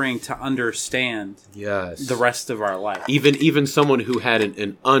laboring to understand the rest of our life. Even someone who had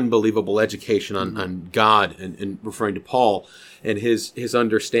an unbelievable education on God and referring to Paul and his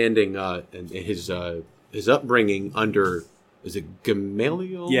understanding and his upbringing under, is it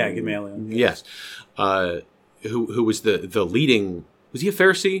Gamaliel? Yeah, Gamaliel. Yes. Who was the leading, was he a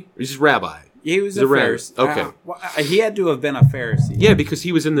Pharisee? Or was he a rabbi? He was a Pharisee. Okay. He had to have been a Pharisee. Yeah, because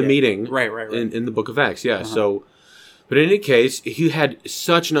he was in the meeting right. In the book of Acts. Yeah, so... But in any case, he had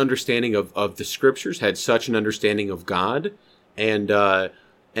such an understanding of the scriptures, had such an understanding of God, and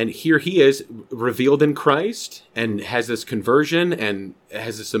here he is revealed in Christ and has this conversion and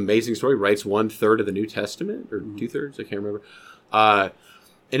has this amazing story, writes 1/3 of the New Testament, or 2/3, I can't remember.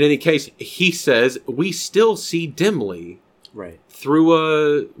 In any case, he says, we still see dimly through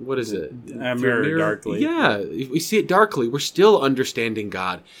a, what is it? A mirror darkly. Yeah, we see it darkly. We're still understanding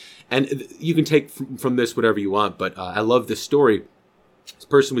God. And you can take from this whatever you want, but I love this story. This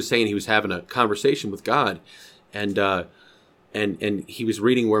person was saying he was having a conversation with God, and he was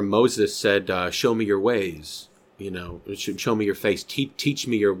reading where Moses said, "Show me your ways, you know, show me your face, teach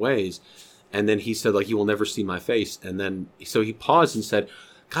me your ways." And then he said, like, "You will never see my face." And then so he paused and said,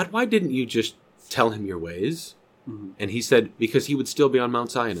 "God, why didn't you just tell him your ways?" Mm-hmm. And he said, "Because he would still be on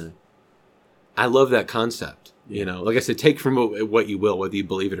Mount Sinai." I love that concept. You know, like I said, take from what you will, whether you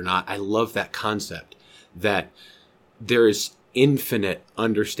believe it or not. I love that concept that there is infinite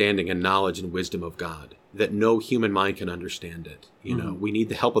understanding and knowledge and wisdom of God, that no human mind can understand it. You know, we need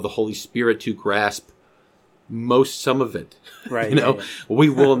the help of the Holy Spirit to grasp some of it. Right. You know, we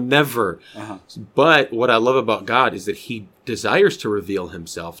will never. But what I love about God is that he desires to reveal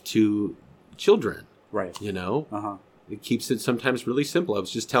himself to children. Right. You know, it keeps it sometimes really simple. I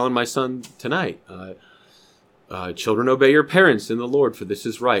was just telling my son tonight, children, obey your parents in the Lord, for this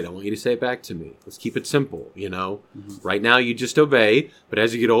is right. I want you to say it back to me. Let's keep it simple, you know. Right now you just obey, but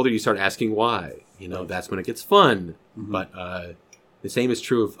as you get older you start asking why. You know, that's when it gets fun. But the same is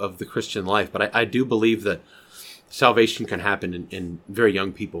true of the Christian life. But I do believe that salvation can happen in very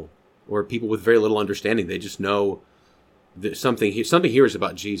young people or people with very little understanding. They just know that something here is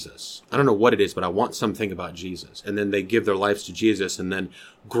about Jesus. I don't know what it is, but I want something about Jesus. And then they give their lives to Jesus and then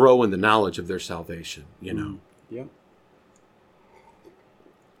grow in the knowledge of their salvation, you know. Yeah.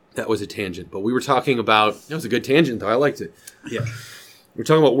 That was a tangent, but we were talking about, that was a good tangent though. I liked it. Yeah. We're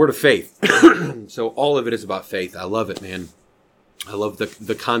talking about word of faith. So all of it is about faith. I love it, man. I love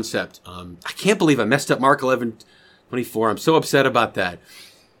the concept. I can't believe I messed up Mark 11:24. I'm so upset about that.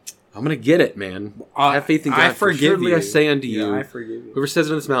 I'm going to get it, man. Have faith in God. I forgive you. I say unto you, I forgive you. Whoever says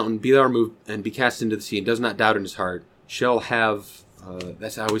unto this mountain, be thou removed and be cast into the sea, and does not doubt in his heart, shall have, I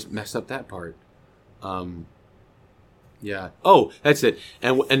always mess up that part. Yeah. Oh, that's it.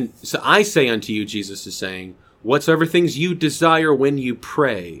 And so I say unto you, Jesus is saying, whatsoever things you desire when you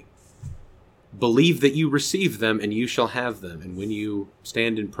pray, believe that you receive them and you shall have them. And when you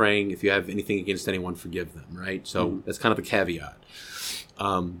stand in praying, if you have anything against anyone, forgive them, right? So that's kind of a caveat.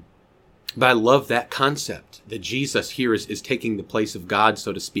 But I love that concept that Jesus here is taking the place of God,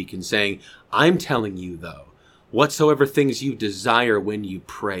 so to speak, and saying, I'm telling you, though, whatsoever things you desire when you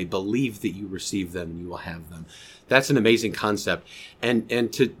pray, believe that you receive them and you will have them. That's an amazing concept. And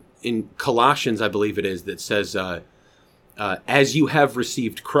in Colossians, I believe it is, that says, as you have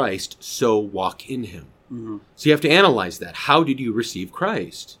received Christ, so walk in him. Mm-hmm. So you have to analyze that. How did you receive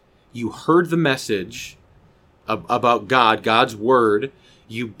Christ? You heard the message about God, God's word.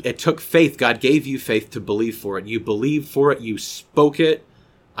 It took faith. God gave you faith to believe for it. You believed for it. You spoke it.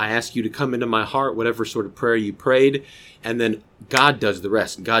 I ask you to come into my heart, whatever sort of prayer you prayed. And then God does the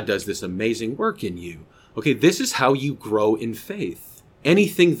rest. God does this amazing work in you. Okay, this is how you grow in faith.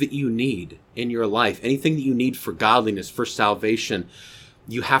 Anything that you need in your life, anything that you need for godliness, for salvation,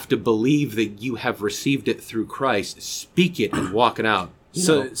 you have to believe that you have received it through Christ. Speak it and walk it out.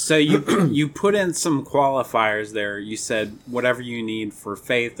 So you put in some qualifiers there. You said whatever you need for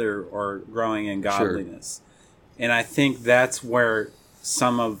faith or growing in godliness. Sure. And I think that's where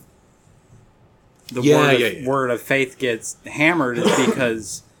some of the word of faith gets hammered, is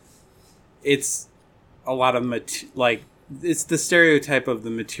because it's a lot of it's the stereotype of the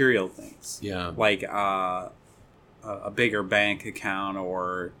material things. Yeah. Like a bigger bank account,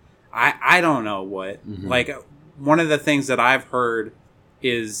 or I don't know what. Mm-hmm. Like one of the things that I've heard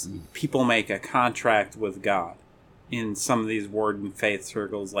is people make a contract with God in some of these word and faith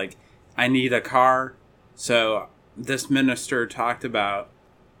circles. Like, I need a car. So this minister talked about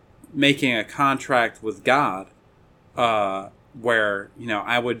making a contract with God, where,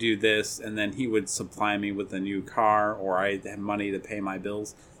 I would do this and then he would supply me with a new car, or I'd have money to pay my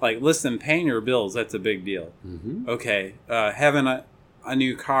bills. Like, listen, paying your bills, that's a big deal. Mm-hmm. Okay. Having a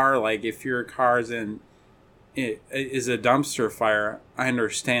new car, like if your car's it is a dumpster fire, I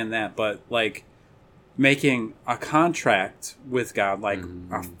understand that, but like making a contract with God, like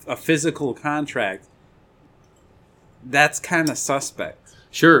a physical contract, that's kind of suspect.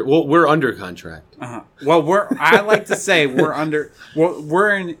 Sure. Well, we're under contract. Uh-huh. Well, I like to say we're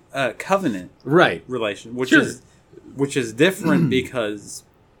in a covenant relation, which is different because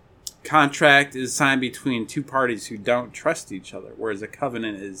contract is signed between two parties who don't trust each other, whereas a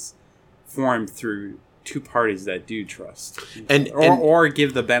covenant is formed through two parties that do trust, or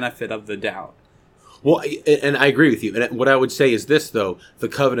give the benefit of the doubt. Well, and I agree with you. And what I would say is this, though: the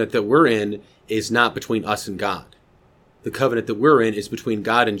covenant that we're in is not between us and God. The covenant that we're in is between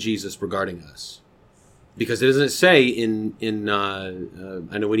God and Jesus regarding us, because it doesn't say in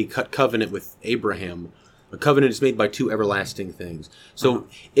I know when he cut covenant with Abraham, a covenant is made by two everlasting things. So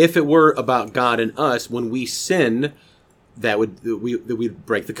if it were about God and us, when we sin, we'd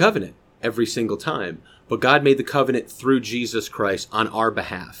break the covenant every single time. But God made the covenant through Jesus Christ on our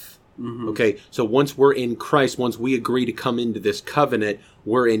behalf. Mm-hmm. Okay, so once we're in Christ, once we agree to come into this covenant,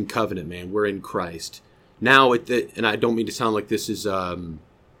 we're in covenant, man. We're in Christ. Now, and I don't mean to sound like this is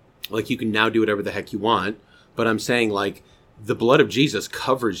like you can now do whatever the heck you want, but I'm saying like the blood of Jesus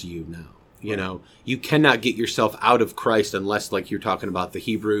covers you now. You know, you cannot get yourself out of Christ unless, like you're talking about the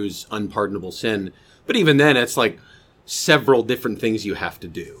Hebrews unpardonable sin. But even then, it's like several different things you have to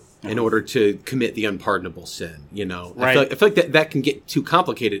do in order to commit the unpardonable sin, Right. I feel like that can get too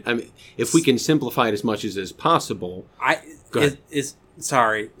complicated. I mean, if we can simplify it as much as is possible.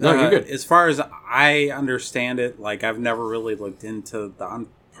 Sorry. No, you're good. As far as I understand it, like, I've never really looked into the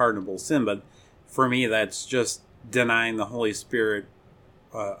unpardonable sin, but for me, that's just denying the Holy Spirit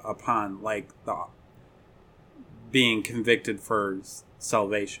upon, like, being convicted for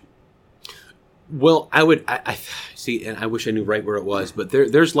salvation. Well, I see, and I wish I knew right where it was, but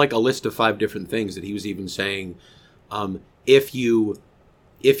there's like a list of 5 different things that he was even saying. If you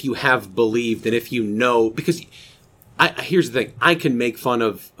have believed, and if you know, because here's the thing, I can make fun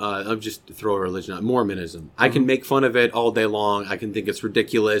of, I'll just throw a religion out, Mormonism. Mm-hmm. I can make fun of it all day long. I can think it's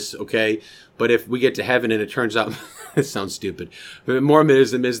ridiculous, okay? But if we get to heaven and it turns out, it sounds stupid, but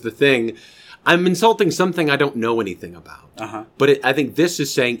Mormonism is the thing, I'm insulting something I don't know anything about. Uh-huh. But I think this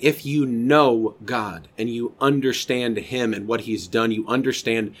is saying, if you know God and you understand him and what he's done, you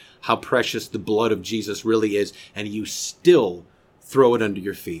understand how precious the blood of Jesus really is, and you still throw it under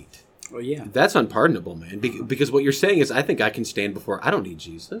your feet. Well, yeah. That's unpardonable, man. Because what you're saying is, I think I can stand before, I don't need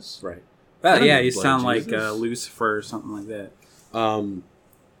Jesus. Right. Well, yeah, you sound like Lucifer or something like that.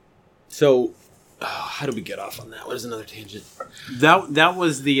 So, how do we get off on that? What is another tangent? That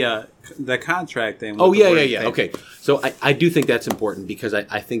was the contract thing. Oh, yeah. Okay. So I do think that's important, because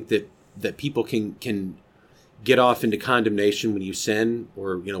I think that people can get off into condemnation when you sin,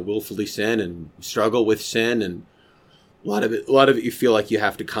 or willfully sin and struggle with sin, and a lot of it you feel like you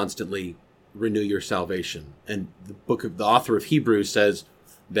have to constantly renew your salvation. And the author of Hebrews says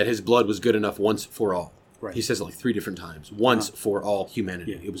that his blood was good enough once for all. Right. He says it like 3 different times. Once for all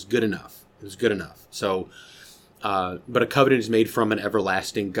humanity. Yeah. It was good enough. It was good enough. So, but a covenant is made from an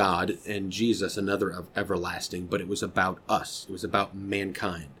everlasting God, and Jesus another everlasting, but it was about us. It was about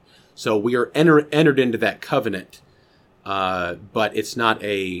mankind. So we are entered into that covenant, but it's not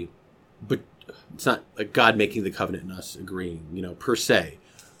a God making the covenant and us agreeing, per se.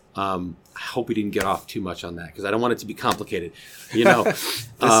 I hope we didn't get off too much on that, because I don't want it to be complicated. This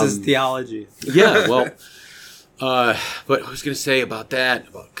is theology. Yeah, well, but I was going to say about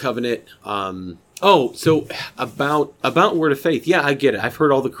covenant. Oh, so about Word of Faith. Yeah, I get it. I've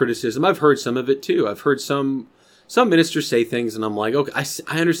heard all the criticism. I've heard some of it too. I've heard some ministers say things, and I'm like, okay,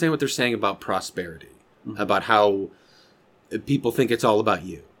 I understand what they're saying about prosperity, about how people think it's all about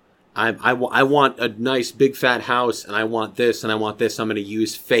you. I want a nice big fat house, and I want this, and I want this. I'm going to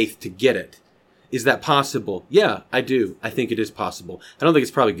use faith to get it. Is that possible? Yeah, I do. I think it is possible. I don't think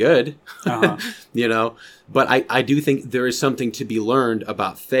it's probably good, you know, but I do think there is something to be learned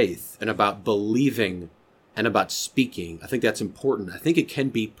about faith and about believing and about speaking. I think that's important. I think it can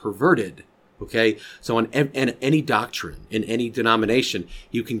be perverted. Okay. So in any doctrine, in any denomination,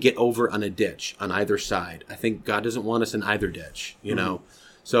 you can get over on a ditch on either side. I think God doesn't want us in either ditch, you know?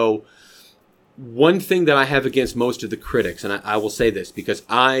 So one thing that I have against most of the critics, and I will say this because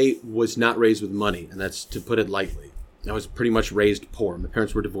I was not raised with money, and that's to put it lightly. I was pretty much raised poor. My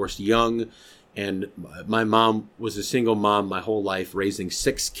parents were divorced young, and my mom was a single mom my whole life, raising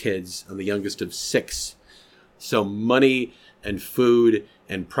 6 kids. I'm the youngest of 6. So money and food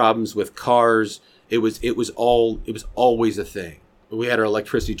and problems with cars, it was always a thing. We had our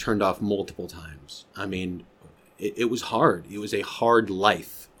electricity turned off multiple times. I mean, it was hard. It was a hard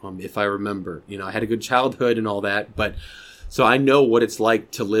life. If I remember, you know, I had a good childhood and all that, but so I know what it's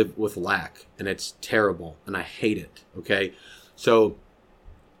like to live with lack, and it's terrible, and I hate it. Okay. So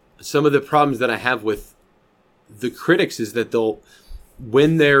some of the problems that I have with the critics is that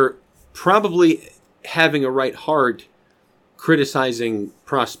when they're probably having a right heart criticizing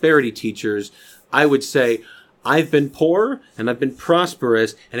prosperity teachers, I would say, I've been poor and I've been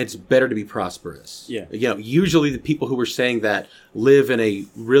prosperous, and it's better to be prosperous. Yeah. You know, usually the people who were saying that live in a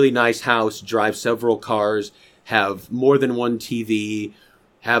really nice house, drive several cars, have more than one TV,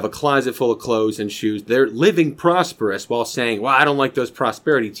 have a closet full of clothes and shoes. They're living prosperous while saying, well, I don't like those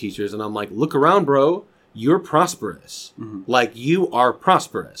prosperity teachers. And I'm like, look around, bro. You're prosperous. Like, you are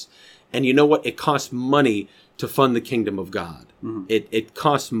prosperous. And you know what? It costs money to fund the kingdom of God. It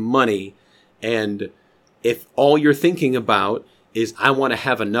costs money, and if all you're thinking about is, I want to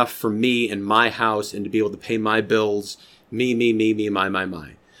have enough for me and my house and to be able to pay my bills, me,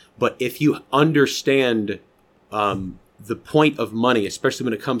 my. But if you understand the point of money, especially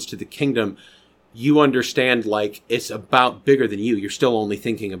when it comes to the kingdom, you understand, like, it's about bigger than you. You're still only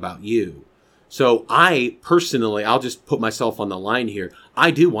thinking about you. So I personally, I'll just put myself on the line here.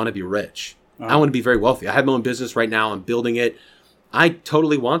 I do want to be rich. I want to be very wealthy. I have my own business right now. I'm building it. I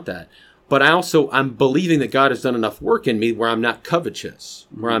totally want that. But I'm believing that God has done enough work in me where I'm not covetous,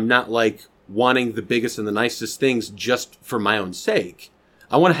 where I'm not like wanting the biggest and the nicest things just for my own sake.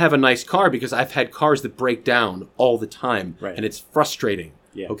 I want to have a nice car because I've had cars that break down all the time, and it's frustrating.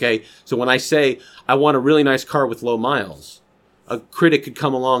 Yeah. Okay. So when I say I want a really nice car with low miles, a critic could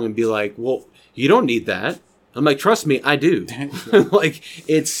come along and be like, well, you don't need that. I'm like, trust me, I do. Like,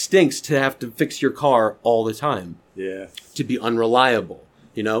 it stinks to have to fix your car all the time. Yeah. To be unreliable.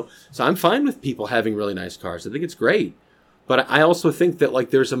 You know, so I'm fine with people having really nice cars. I think it's great. But I also think that,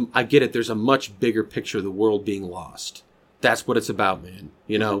 like, I get it. There's a much bigger picture of the world being lost. That's what it's about, man.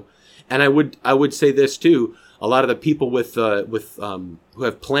 You know, and I would say this too. A lot of the people who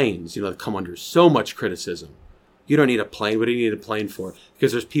have planes, you know, come under so much criticism. You don't need a plane. What do you need a plane for?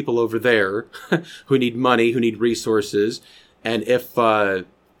 Because there's people over there who need money, who need resources. And if I'll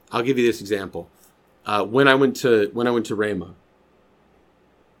give you this example, when I went to Rhema,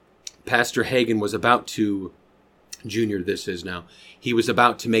 Pastor Hagen was about to, Junior this is now, he was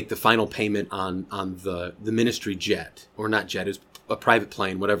about to make the final payment on the ministry jet, or not jet, it was a private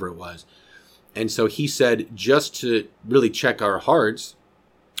plane, whatever it was. And so he said, just to really check our hearts,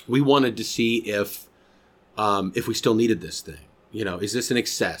 we wanted to see if we still needed this thing. You know, is this an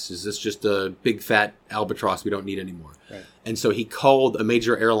excess? Is this just a big fat albatross we don't need anymore? Right. And so he called a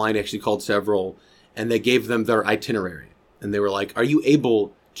major airline, actually called several, and they gave them their itinerary. And they were like, are you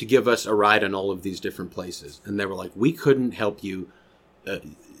able to give us a ride on all of these different places? And they were like, we couldn't help you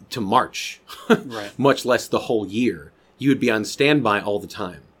to March, right. Much less the whole year. You would be on standby all the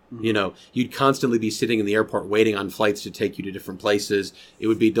time. You know, you'd constantly be sitting in the airport waiting on flights to take you to different places. It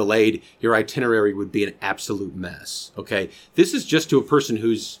would be delayed. Your itinerary would be an absolute mess. Okay. This is just to a person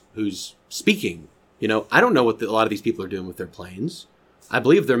who's speaking. You know, I don't know what a lot of these people are doing with their planes. I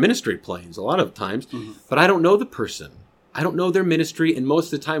believe they're ministry planes a lot of times, but I don't know the person. I don't know their ministry, and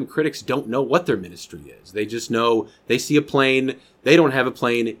most of the time critics don't know what their ministry is. They just know they see a plane, they don't have a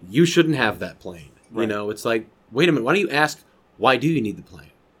plane, you shouldn't have that plane. Right. You know, it's like, wait a minute, why don't you ask, why do you need the plane?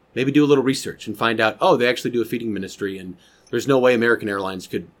 Maybe do a little research and find out, oh, they actually do a feeding ministry, and there's no way American Airlines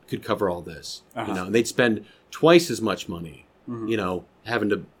could cover all this. You know, and they'd spend twice as much money, you know, having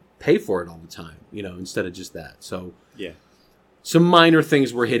to pay for it all the time, you know, instead of just that. So, yeah, some minor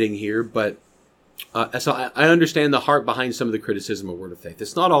things we're hitting here, but So I understand the heart behind some of the criticism of Word of Faith.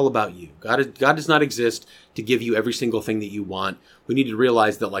 It's not all about you. God does not exist to give you every single thing that you want. We need to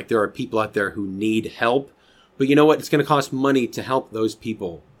realize that like there are people out there who need help, but you know what? It's going to cost money to help those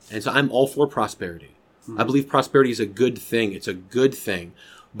people. And so I'm all for prosperity. I believe prosperity is a good thing. It's a good thing.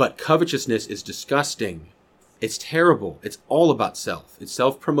 But covetousness is disgusting. It's terrible. It's all about self. It's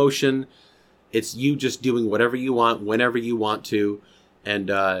self-promotion. It's you just doing whatever you want, whenever you want to. And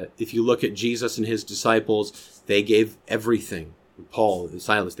if you look at Jesus and his disciples, they gave everything. Paul and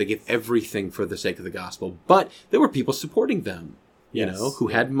Silas, they gave everything for the sake of the gospel. But there were people supporting them, you know, who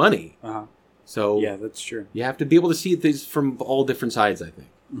had money. Uh-huh. So yeah, that's true. You have to be able to see things from all different sides, I think.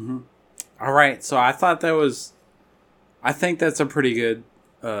 Mm-hmm. All right. So I think that's a pretty good,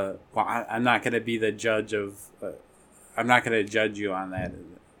 I'm not going to be the judge of, I'm not going to judge you on that.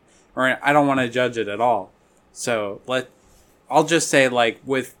 Or I don't want to judge it at all. So I'll just say like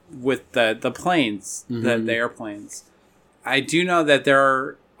with the planes, the airplanes, I do know that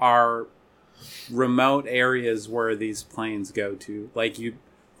there are remote areas where these planes go to. Like you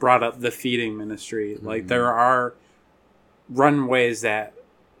brought up the feeding ministry. Like there are runways that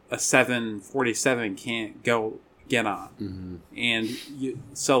a 747 can't get on. And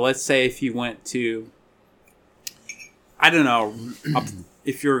so let's say if you went to, I don't know,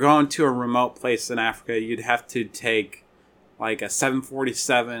 if you're going to a remote place in Africa, you'd have to take like a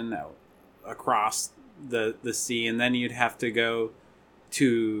 747 across the sea, and then you'd have to go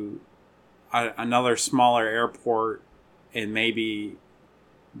to another smaller airport, and maybe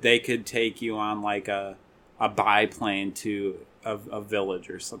they could take you on like a biplane to a village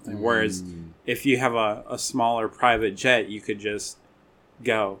or something. Whereas if you have a smaller private jet, you could just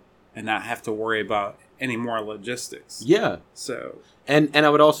go and not have to worry about any more logistics. Yeah. So and I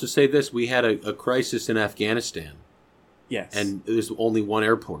would also say this: we had a crisis in Afghanistan. Yes. And there's only one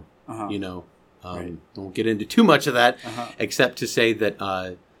airport. You know, right. Won't get into too much of that, except to say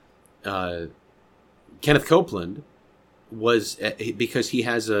that Kenneth Copeland was because he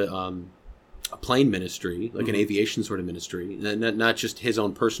has a plane ministry, like an aviation sort of ministry, not just his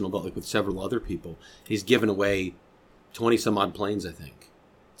own personal, but like with several other people. He's given away 20 some odd planes, I think,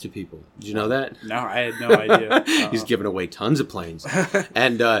 to people. Did you know that? No, I had no idea. He's given away tons of planes,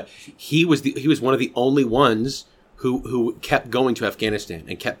 and he was one of the only ones who kept going to Afghanistan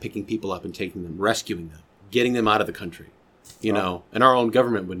and kept picking people up and taking them, rescuing them, getting them out of the country. You know, and our own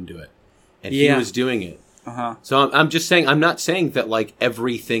government wouldn't do it, and he was doing it. So I'm just saying, I'm not saying that like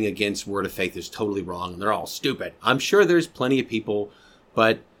everything against Word of Faith is totally wrong and they're all stupid. I'm sure there's plenty of people,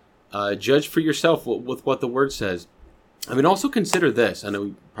 but judge for yourself with what the Word says. I mean, also consider this. I know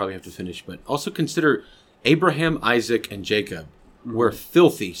we probably have to finish, but also consider Abraham, Isaac, and Jacob were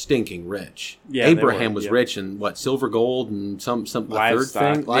filthy, stinking rich. Yeah, Abraham was rich in what, silver, gold, and some livestock. Third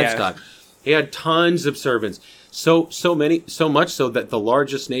thing, livestock. Yeah. He had tons of servants. So much so that the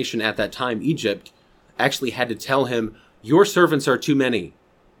largest nation at that time, Egypt, actually had to tell him, your servants are too many.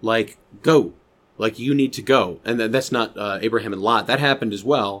 Like, go. Like, you need to go. And that's not Abraham and Lot. That happened as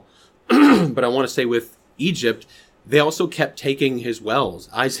well. But I want to say with Egypt, they also kept taking his wells,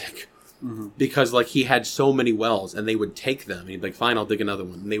 Isaac, because like he had so many wells, and they would take them. And he'd be like, fine, I'll dig another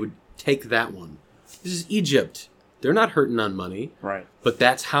one. And they would take that one. This is Egypt. They're not hurting on money. Right. But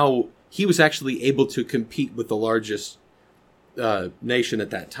that's how he was actually able to compete with the largest nation at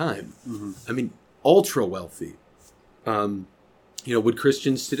that time. I mean, ultra wealthy. Would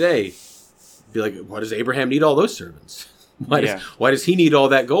Christians today be like, why does Abraham need all those servants? Why does he need all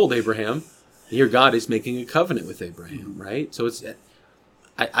that gold, Abraham? Your God is making a covenant with Abraham, right? So it's,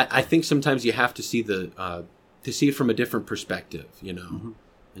 I think sometimes you have to see to see it from a different perspective, and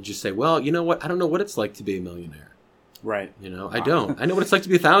just say, well, you know what? I don't know what it's like to be a millionaire. Right. I don't. I know what it's like to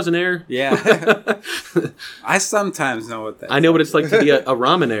be a thousandaire. Yeah. I sometimes know what that. I know what it's like to be a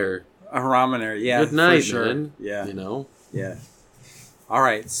ramenaire. A ramenaire, yeah. Good night, for sure. Man. Yeah. Yeah. All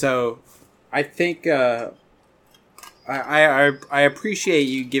right. So, I think I appreciate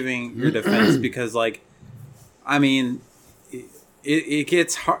you giving your defense because, like, I mean, it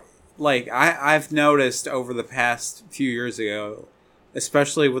gets hard. Like I've noticed over the past few years ago,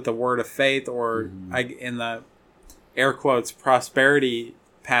 especially with the Word of Faith or in the air quotes prosperity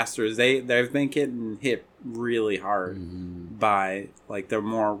pastors, they've been getting hit really hard by like the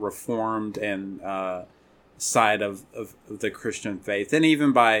more reformed and side of the Christian faith, and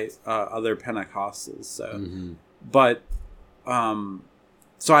even by other Pentecostals. So, but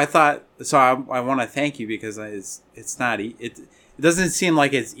so I thought, I want to thank you because it's not it doesn't seem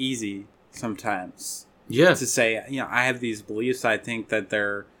like it's easy sometimes. Yeah. To say, I have these beliefs. I think that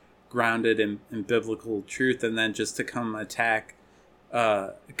they're grounded in biblical truth, and then just to come attack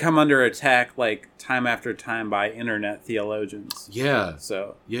come under attack like time after time by internet theologians. Yeah.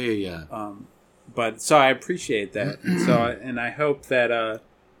 So Yeah. but so I appreciate that. And I hope that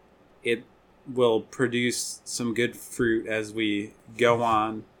it will produce some good fruit as we go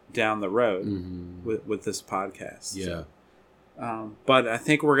on down the road with this podcast. Yeah. But I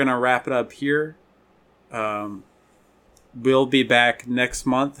think we're gonna wrap it up here. We'll be back next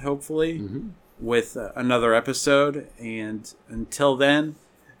month, hopefully, with another episode. And until then,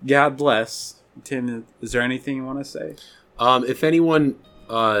 God bless. Tim, is there anything you want to say? If anyone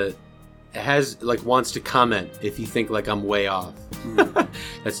wants to comment, if you think like I'm way off,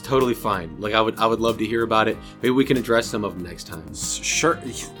 that's totally fine. Like I would love to hear about it. Maybe we can address some of them next time. Sure,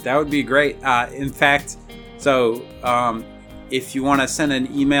 that would be great. In fact, so if you want to send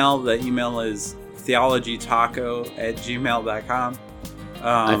an email, the email is theologytaco@gmail.com.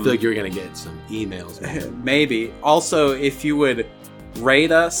 I feel like you're gonna get some emails. Maybe. Also, if you would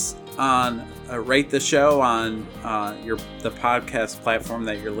rate us on rate the show on the podcast platform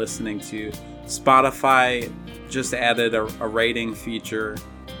that you're listening to. Spotify just added a rating feature.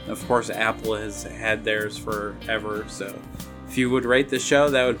 Of course, Apple has had theirs forever. So if you would rate the show,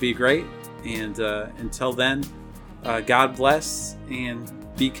 that would be great. And until then, God bless and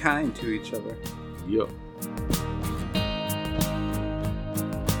be kind to each other. Yep.